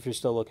this off if you're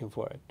still looking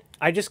for it.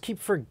 I just keep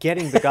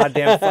forgetting the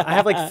goddamn fight. I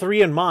have like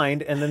 3 in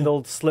mind, and then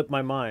they'll slip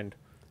my mind.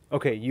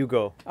 Okay, you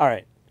go. All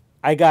right.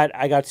 I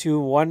got 2.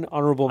 One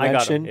honorable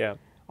mention. Yeah.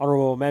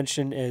 Honorable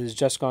mention is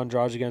Jessica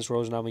Andrade against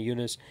Rose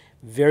Namajunas.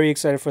 Very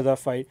excited for that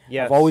fight.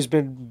 Yes. I've always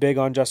been big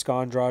on Jessica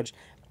Andrade.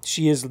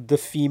 She is the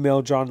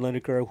female John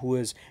Lineker who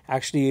is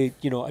actually,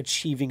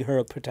 achieving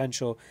her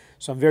potential.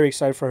 So I'm very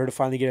excited for her to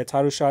finally get a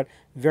title shot.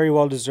 Very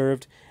well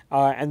deserved.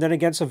 And then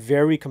against a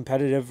very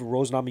competitive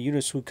Rose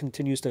Namajunas who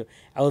continues to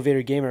elevate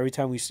her game every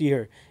time we see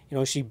her.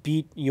 She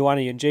beat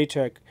Joanna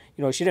Jędrzejczyk.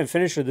 She didn't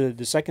finish her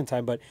the second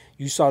time, but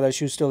you saw that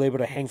she was still able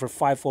to hang for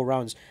 5 full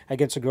rounds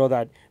against a girl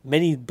that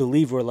many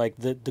believe were like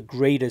the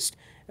greatest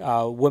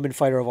women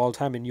fighter of all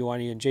time in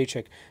Joanna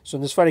Jędrzejczyk. So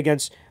in this fight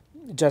against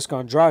Jessica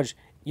Andrade,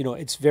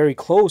 it's very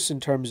close in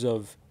terms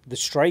of the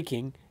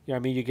striking. You're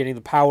getting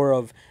the power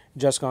of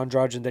Jessica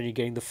Andrade, and then you're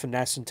getting the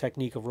finesse and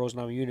technique of Rose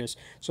Namajunas.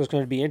 So it's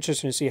going to be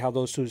interesting to see how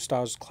those two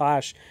styles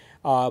clash.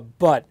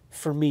 But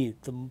for me,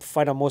 the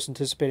fight I'm most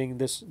anticipating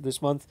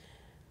this month,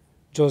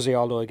 Jose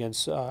Aldo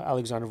against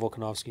Alexander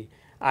Volkanovski.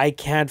 I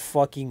can't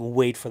fucking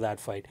wait for that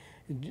fight.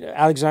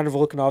 Alexander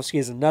Volkanovski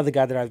is another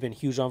guy that I've been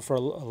huge on for a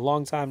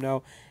long time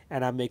now,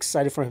 and I'm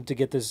excited for him to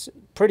get this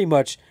pretty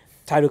much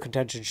title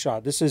contention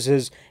shot. This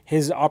is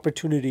his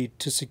opportunity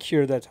to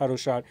secure that title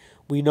shot.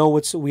 We know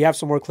we have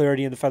some more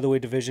clarity in the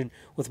featherweight division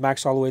with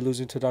Max Holloway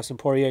losing to Dustin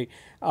Poirier.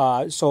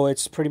 So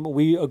it's pretty much,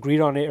 we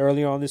agreed on it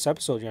earlier on this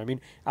episode.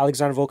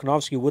 Alexander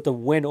Volkanovski with a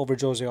win over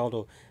Jose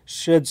Aldo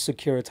should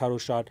secure a title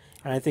shot,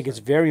 and I think it's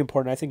very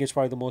important. I think it's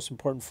probably the most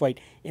important fight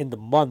in the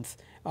month,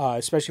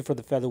 especially for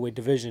the featherweight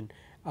division.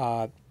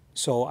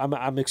 So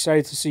I'm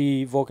excited to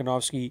see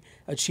Volkanovski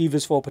achieve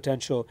his full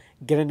potential,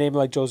 get a name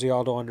like Jose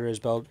Aldo under his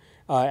belt,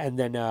 and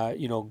then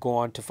go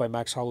on to fight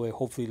Max Holloway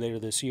hopefully later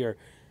this year.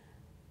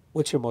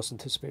 What's your most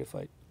anticipated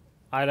fight?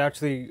 I'd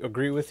actually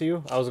agree with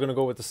you. I was going to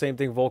go with the same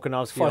thing,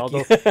 Volkanovski and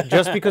Aldo.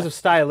 Just because of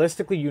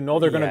stylistically,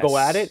 they're going to go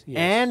at it. Yes.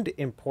 And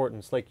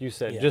importance, like you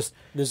said. Yeah.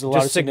 There's a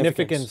lot of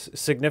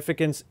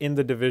significance in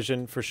the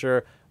division for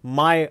sure.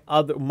 That's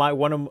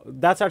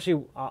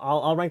actually,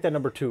 I'll rank that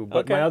number 2.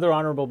 But my other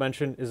honorable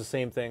mention is the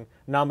same thing.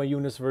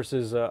 Namajunas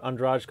versus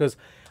Andrade. Because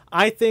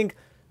I think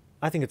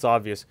it's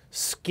obvious.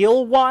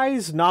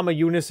 Skill-wise,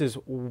 Namajunas is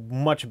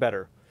much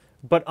better.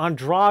 But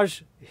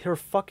Andrade, her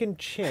fucking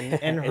chin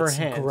and her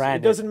hands,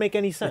 it doesn't make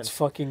any sense. It's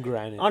fucking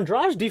granite.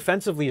 Andrade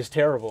defensively is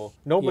terrible.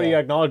 Nobody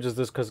acknowledges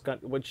this because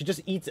she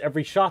just eats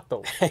every shot,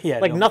 though.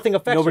 Nothing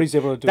affects nobody's her.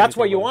 Able to do That's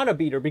why Joanna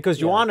beat her, because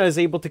Joanna is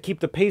able to keep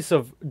the pace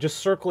of just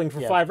circling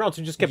for 5 rounds.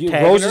 So just kept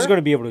tagging Rose her. is going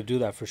to be able to do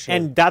that for sure.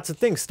 And that's the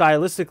thing.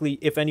 Stylistically,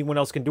 if anyone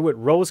else can do it,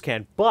 Rose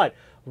can. But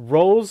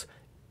Rose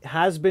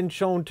has been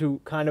shown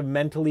to kind of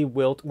mentally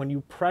wilt when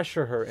you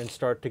pressure her and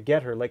start to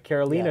get her, like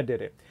Carolina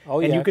did it.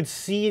 And you could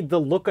see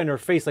the look on her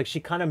face, like she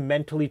kind of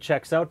mentally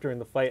checks out during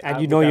the fight. And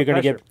you're going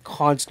to get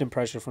constant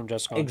pressure from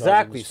Jessica Andrade.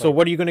 Exactly. So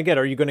what are you going to get?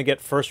 Are you going to get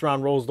first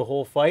round Rose the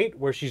whole fight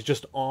where she's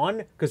just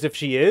on? Because if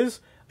she is,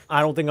 I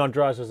don't think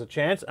Andrade has a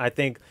chance. I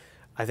think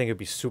it'd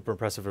be super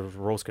impressive if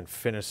Rose can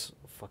finish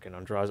fucking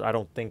Andrade. I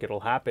don't think it'll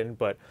happen,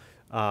 but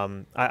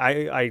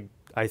I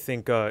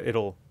think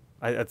it'll.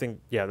 I think,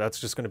 that's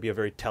just going to be a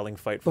very telling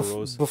fight for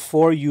Rose.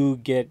 Before you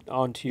get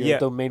onto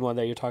the main one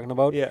that you're talking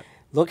about,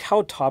 Look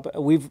how top.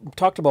 We've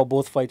talked about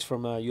both fights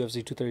from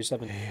UFC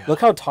 237. Yeah.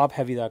 Look how top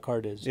heavy that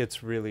card is.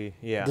 It's really,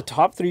 yeah. The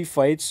top 3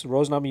 fights: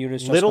 Rose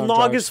Namajunas, Little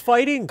Nog is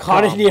fighting.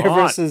 Cannonier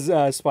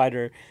versus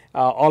Spider.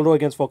 Aldo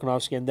against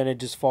Volkanovski, and then it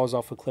just falls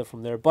off a cliff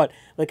from there. But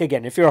like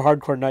again, if you're a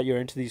hardcore nut, you're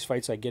into these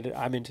fights. I get it.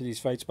 I'm into these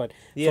fights, but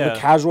from a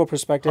casual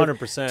perspective, 100%.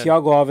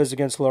 Thiago Alves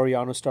against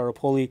Laureano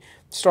Staropoli.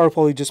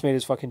 Staropoli just made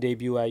his fucking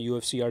debut at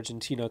UFC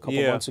Argentina a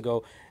couple months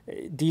ago.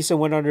 Decent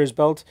win under his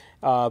belt,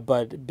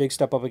 but big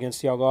step up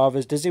against Thiago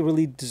Alves. Does he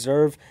really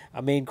deserve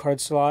a main card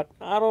slot?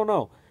 I don't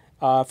know.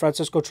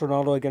 Francisco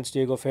Trinaldo against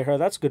Diego Ferreira.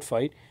 That's a good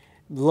fight.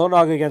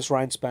 Lonog against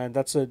Ryan Spann.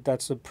 That's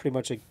a pretty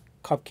much a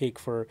cupcake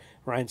for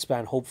Ryan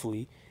Spann.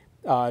 Hopefully.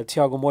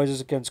 Thiago Moises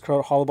against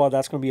Kurt Holloway.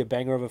 That's going to be a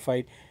banger of a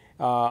fight.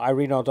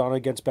 Irene Aldana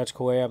against Bethe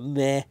Correia.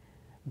 Meh.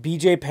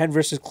 BJ Penn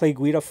versus Clay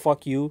Guida.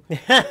 Fuck you.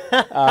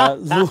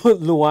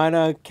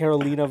 Luana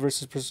Carolina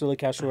versus Priscilla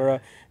Cachoeira.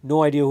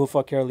 No idea who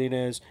fuck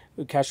Carolina is.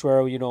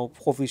 Cachoeira,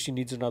 hopefully she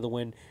needs another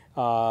win.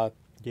 Warlley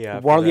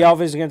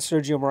Alves against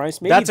Sergio Moraes.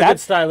 Maybe that's a good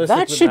stylistic.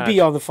 That should be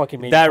on the fucking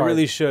main card. That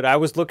really should. I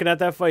was looking at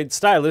that fight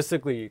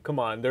stylistically. Come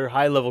on, they're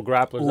high level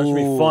grapplers. That should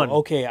be fun.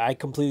 Okay, I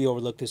completely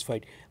overlooked this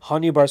fight.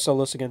 Hani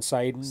Barcelos against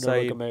Said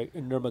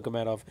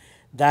Nurmagomedov.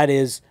 That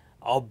is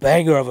a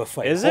banger of a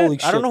fight. Is Holy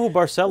it? shit. I don't know who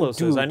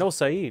Barcelos is. I know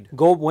Said.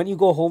 When you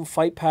go home,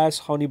 fight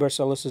past Hani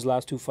Barcelos'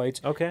 last 2 fights.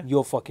 Okay.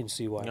 You'll fucking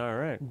see why. All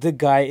right. The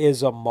guy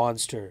is a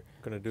monster.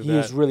 Gonna do he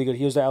that. is really good.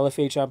 He was the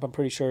LFA champ, I'm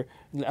pretty sure.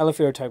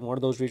 LFA or Titan, one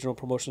of those regional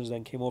promotions,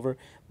 then came over.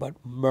 But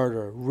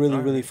murder.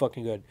 Really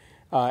fucking good.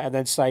 And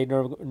then Said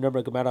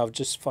Nurmagomedov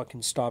just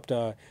fucking stopped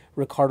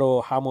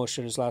Ricardo Ramos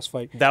in his last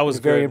fight. That was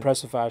in a very good.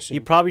 impressive fashion. He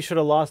probably should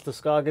have lost the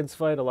Scoggins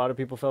fight. A lot of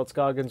people felt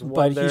Scoggins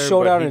won but there. He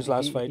showed out in his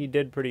last fight. He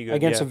did pretty good.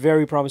 Against a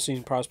very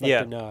promising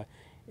prospect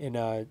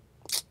in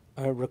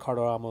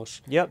Ricardo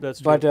Ramos. Yep,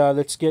 that's true. But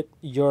let's get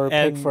your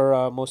pick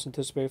for most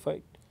anticipated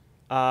fight.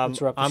 I'm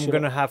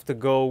going to have to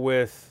go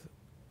with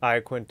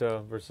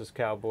Iaquinta versus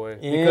Cowboy.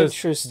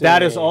 Because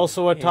that is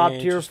also a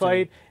top-tier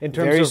fight in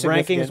terms of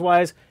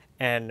rankings-wise.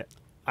 And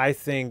I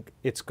think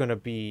it's going to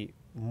be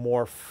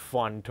more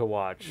fun to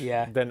watch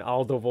than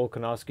Aldo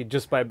Volkanovski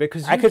just by a bit.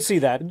 Because I could see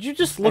that. You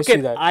just look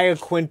at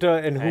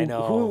Iaquinta and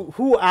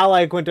who Al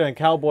Iaquinta and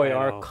Cowboy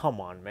are. Come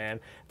on,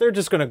 man. They're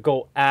just going to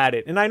go at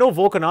it. And I know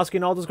Volkanovski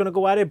and Aldo's going to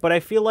go at it, but I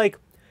feel like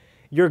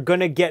you're going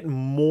to get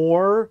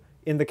more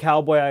in the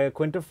Cowboy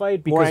Iaquinta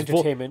fight. Because more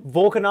entertainment.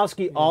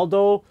 Volkanovski,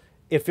 Aldo...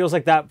 It feels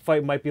like that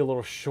fight might be a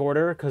little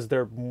shorter because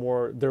they're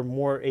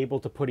more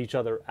able to put each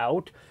other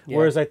out. Yeah.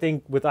 Whereas I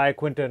think with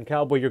Iaquinta and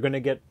Cowboy, you're going to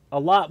get a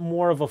lot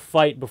more of a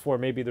fight before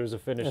maybe there's a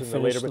finish in the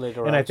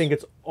later. And I think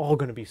it's all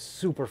going to be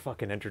super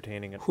fucking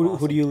entertaining. And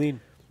who do you lean?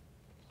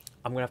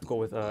 I'm going to have to go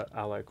with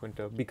Al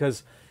Iaquinta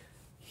because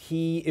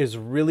he is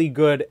really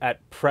good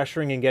at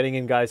pressuring and getting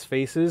in guys'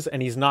 faces,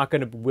 and he's not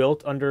going to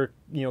wilt under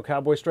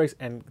Cowboy strikes,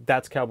 and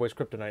that's Cowboy's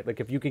kryptonite.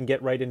 Like if you can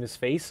get right in his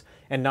face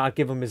and not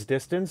give him his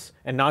distance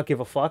and not give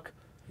a fuck.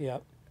 Yeah,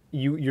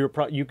 you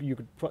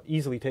could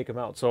easily take him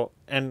out. So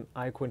and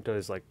Iaquinta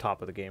is like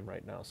top of the game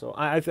right now. So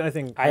I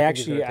think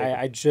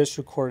I just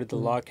recorded the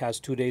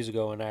Lawcast 2 days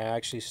ago, and I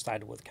actually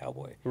sided with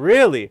Cowboy.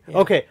 Really? Yeah.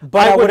 Okay,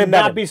 but I would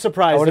not be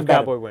surprised if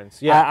Cowboy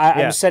wins. Yeah,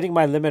 I'm setting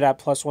my limit at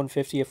plus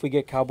 150. If we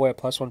get Cowboy at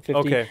plus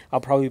 150,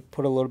 I'll probably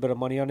put a little bit of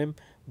money on him.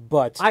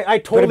 But I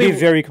totally be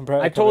very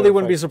competitive. I totally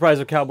wouldn't be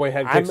surprised if Cowboy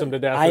head kicks him to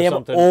death. I or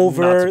something. am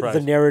over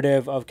the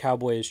narrative of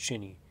Cowboy is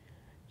chinny.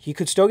 He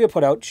could still get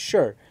put out,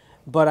 sure.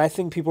 But I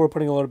think people were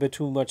putting a little bit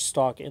too much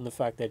stock in the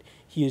fact that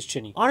he is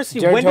chinny.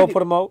 Honestly, Darren Till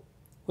put him out.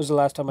 Was the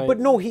last time I? But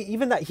no, he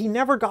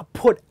never got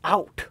put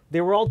out. They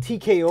were all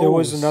TKOs.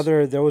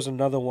 There was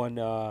another one.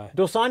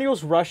 Dos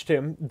Anjos rushed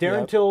him.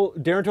 Darren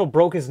Till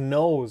broke his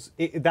nose.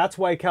 That's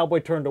why Cowboy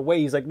turned away.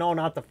 He's like, no,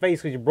 not the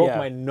face, because you broke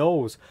my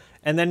nose.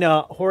 And then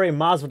Jorge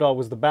Masvidal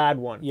was the bad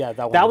one. Yeah,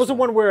 that was the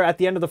one where at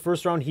the end of the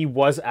first round he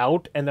was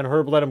out, and then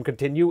Herb let him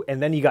continue,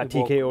 and then he got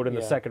TKO'd in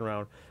the second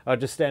round,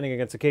 just standing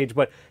against the cage.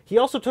 But he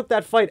also took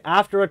that fight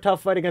after a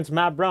tough fight against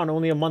Matt Brown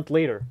only a month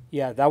later.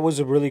 Yeah, that was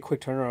a really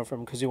quick turnaround for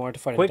him because he wanted to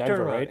fight in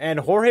Denver, right? And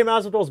Jorge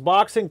Masvidal's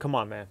boxing, come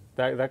on, man.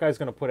 That guy's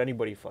going to put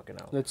anybody fucking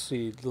out. Let's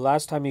see. The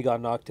last time he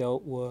got knocked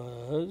out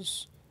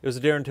was... It was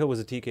Darren Till was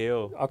a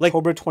TKO.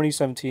 October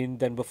 2017.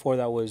 Then before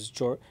that was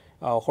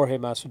Jorge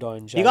Masvidal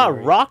in January. He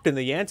got rocked in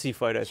the Yancey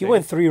fight, I think. He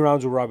went 3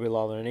 rounds with Robbie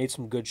Lawler and ate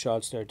some good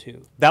shots there,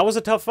 too. That was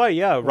a tough fight,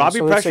 yeah.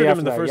 Robbie pressured him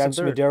in the first and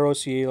third.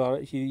 Medeiros,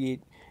 he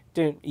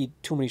didn't eat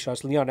too many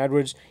shots. Leon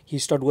Edwards, he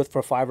stood with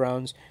for 5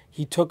 rounds.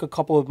 He took a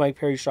couple of Mike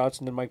Perry shots,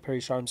 and then Mike Perry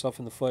shot himself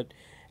in the foot.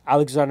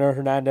 Alexander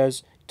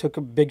Hernandez took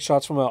big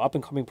shots from an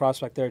up-and-coming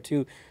prospect there,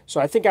 too. So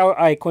I think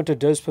Iaquinta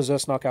does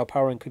possess knockout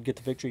power and could get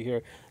the victory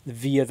here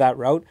via that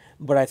route.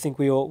 But I think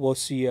we'll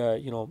see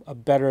a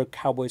better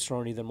Cowboy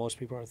Cerrone than most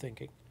people are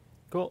thinking.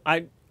 Cool.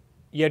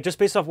 Just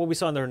based off what we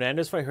saw in the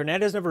Hernandez fight,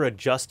 Hernandez never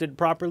adjusted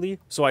properly.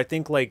 So I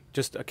think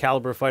just a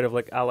caliber fight of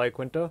Al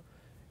Iaquinta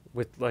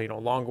with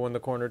Longo in the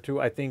corner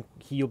too. I think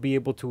he'll be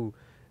able to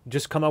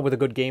just come up with a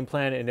good game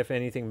plan, and if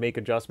anything, make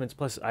adjustments.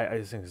 Plus,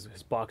 I think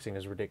his boxing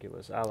is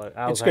ridiculous.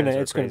 It's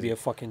gonna be a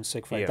fucking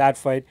sick fight. Yeah. That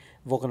fight,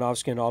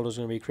 Volkanovski and Aldo's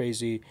gonna be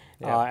crazy,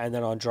 and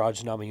then Andrade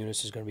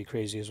Namajunas is gonna be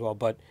crazy as well.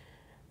 But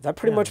that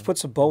pretty much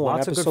puts a bow on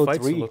episode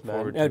 3,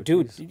 man.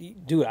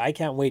 Dude, I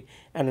can't wait.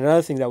 And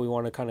another thing that we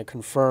want to kind of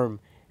confirm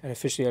and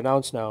officially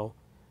announce now,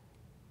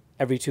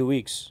 every 2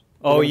 weeks.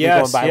 Oh,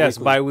 yes,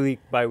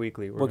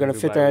 bi-weekly. We're going to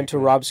fit that into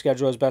Rob's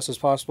schedule as best as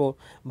possible,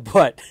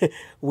 but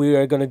we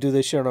are going to do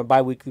this shit on a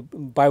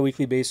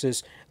bi-weekly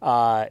basis,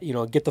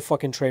 get the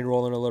fucking train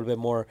rolling a little bit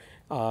more,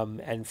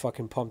 and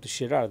fucking pump the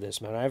shit out of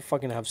this, man. I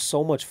fucking have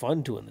so much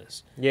fun doing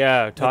this.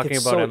 Yeah, talking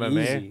about so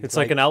MMA. Easy. It's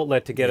like an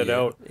outlet to get it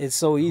out. It's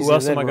so easy. Who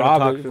else am I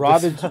going to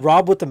talk to?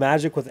 Rob with the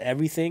magic with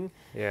everything.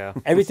 Yeah.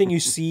 Everything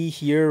you see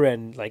here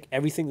and like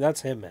everything,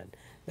 that's him, man.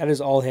 That is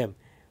all him.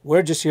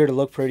 We're just here to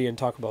look pretty and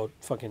talk about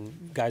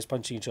fucking guys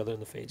punching each other in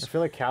the face. I feel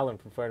like Callum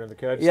from Fight on the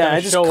Couch. Yeah,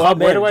 I just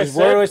come in. Where do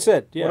I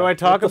sit? Yeah. What do I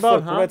talk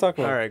about? What do I talk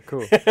about? All right,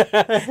 cool.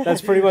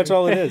 That's pretty much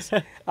all it is.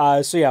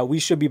 So yeah, we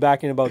should be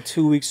back in about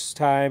 2 weeks'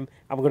 time.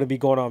 I'm going to be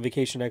going on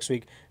vacation next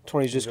week.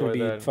 Tony's just going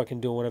to be fucking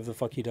doing whatever the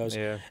fuck he does.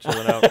 Yeah,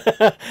 chilling out.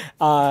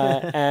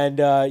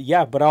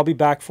 But I'll be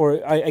back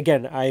for,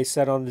 I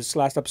said on this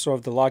last episode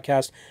of the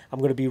Logcast, I'm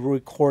going to be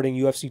recording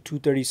UFC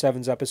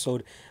 237's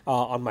episode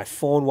on my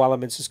phone while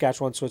I'm in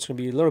Saskatchewan, so it's going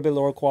to be a little bit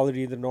lower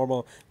quality than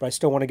normal, but I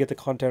still want to get the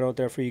content out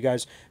there for you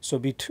guys, so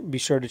be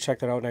sure to check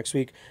that out next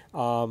week.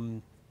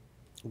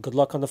 Good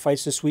luck on the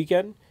fights this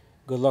weekend.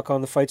 Good luck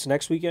on the fights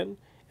next weekend.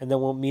 And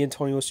then me and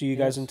Tony will see you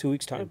guys in 2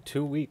 weeks' time. In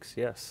 2 weeks,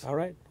 yes. All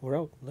right. We're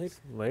out.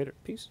 Later.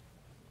 Peace.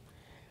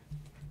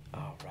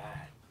 All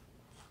right.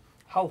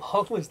 How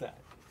long was that?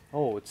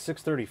 Oh, it's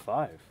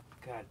 6:35.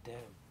 God damn.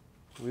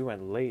 We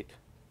went late.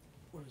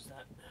 What is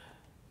that?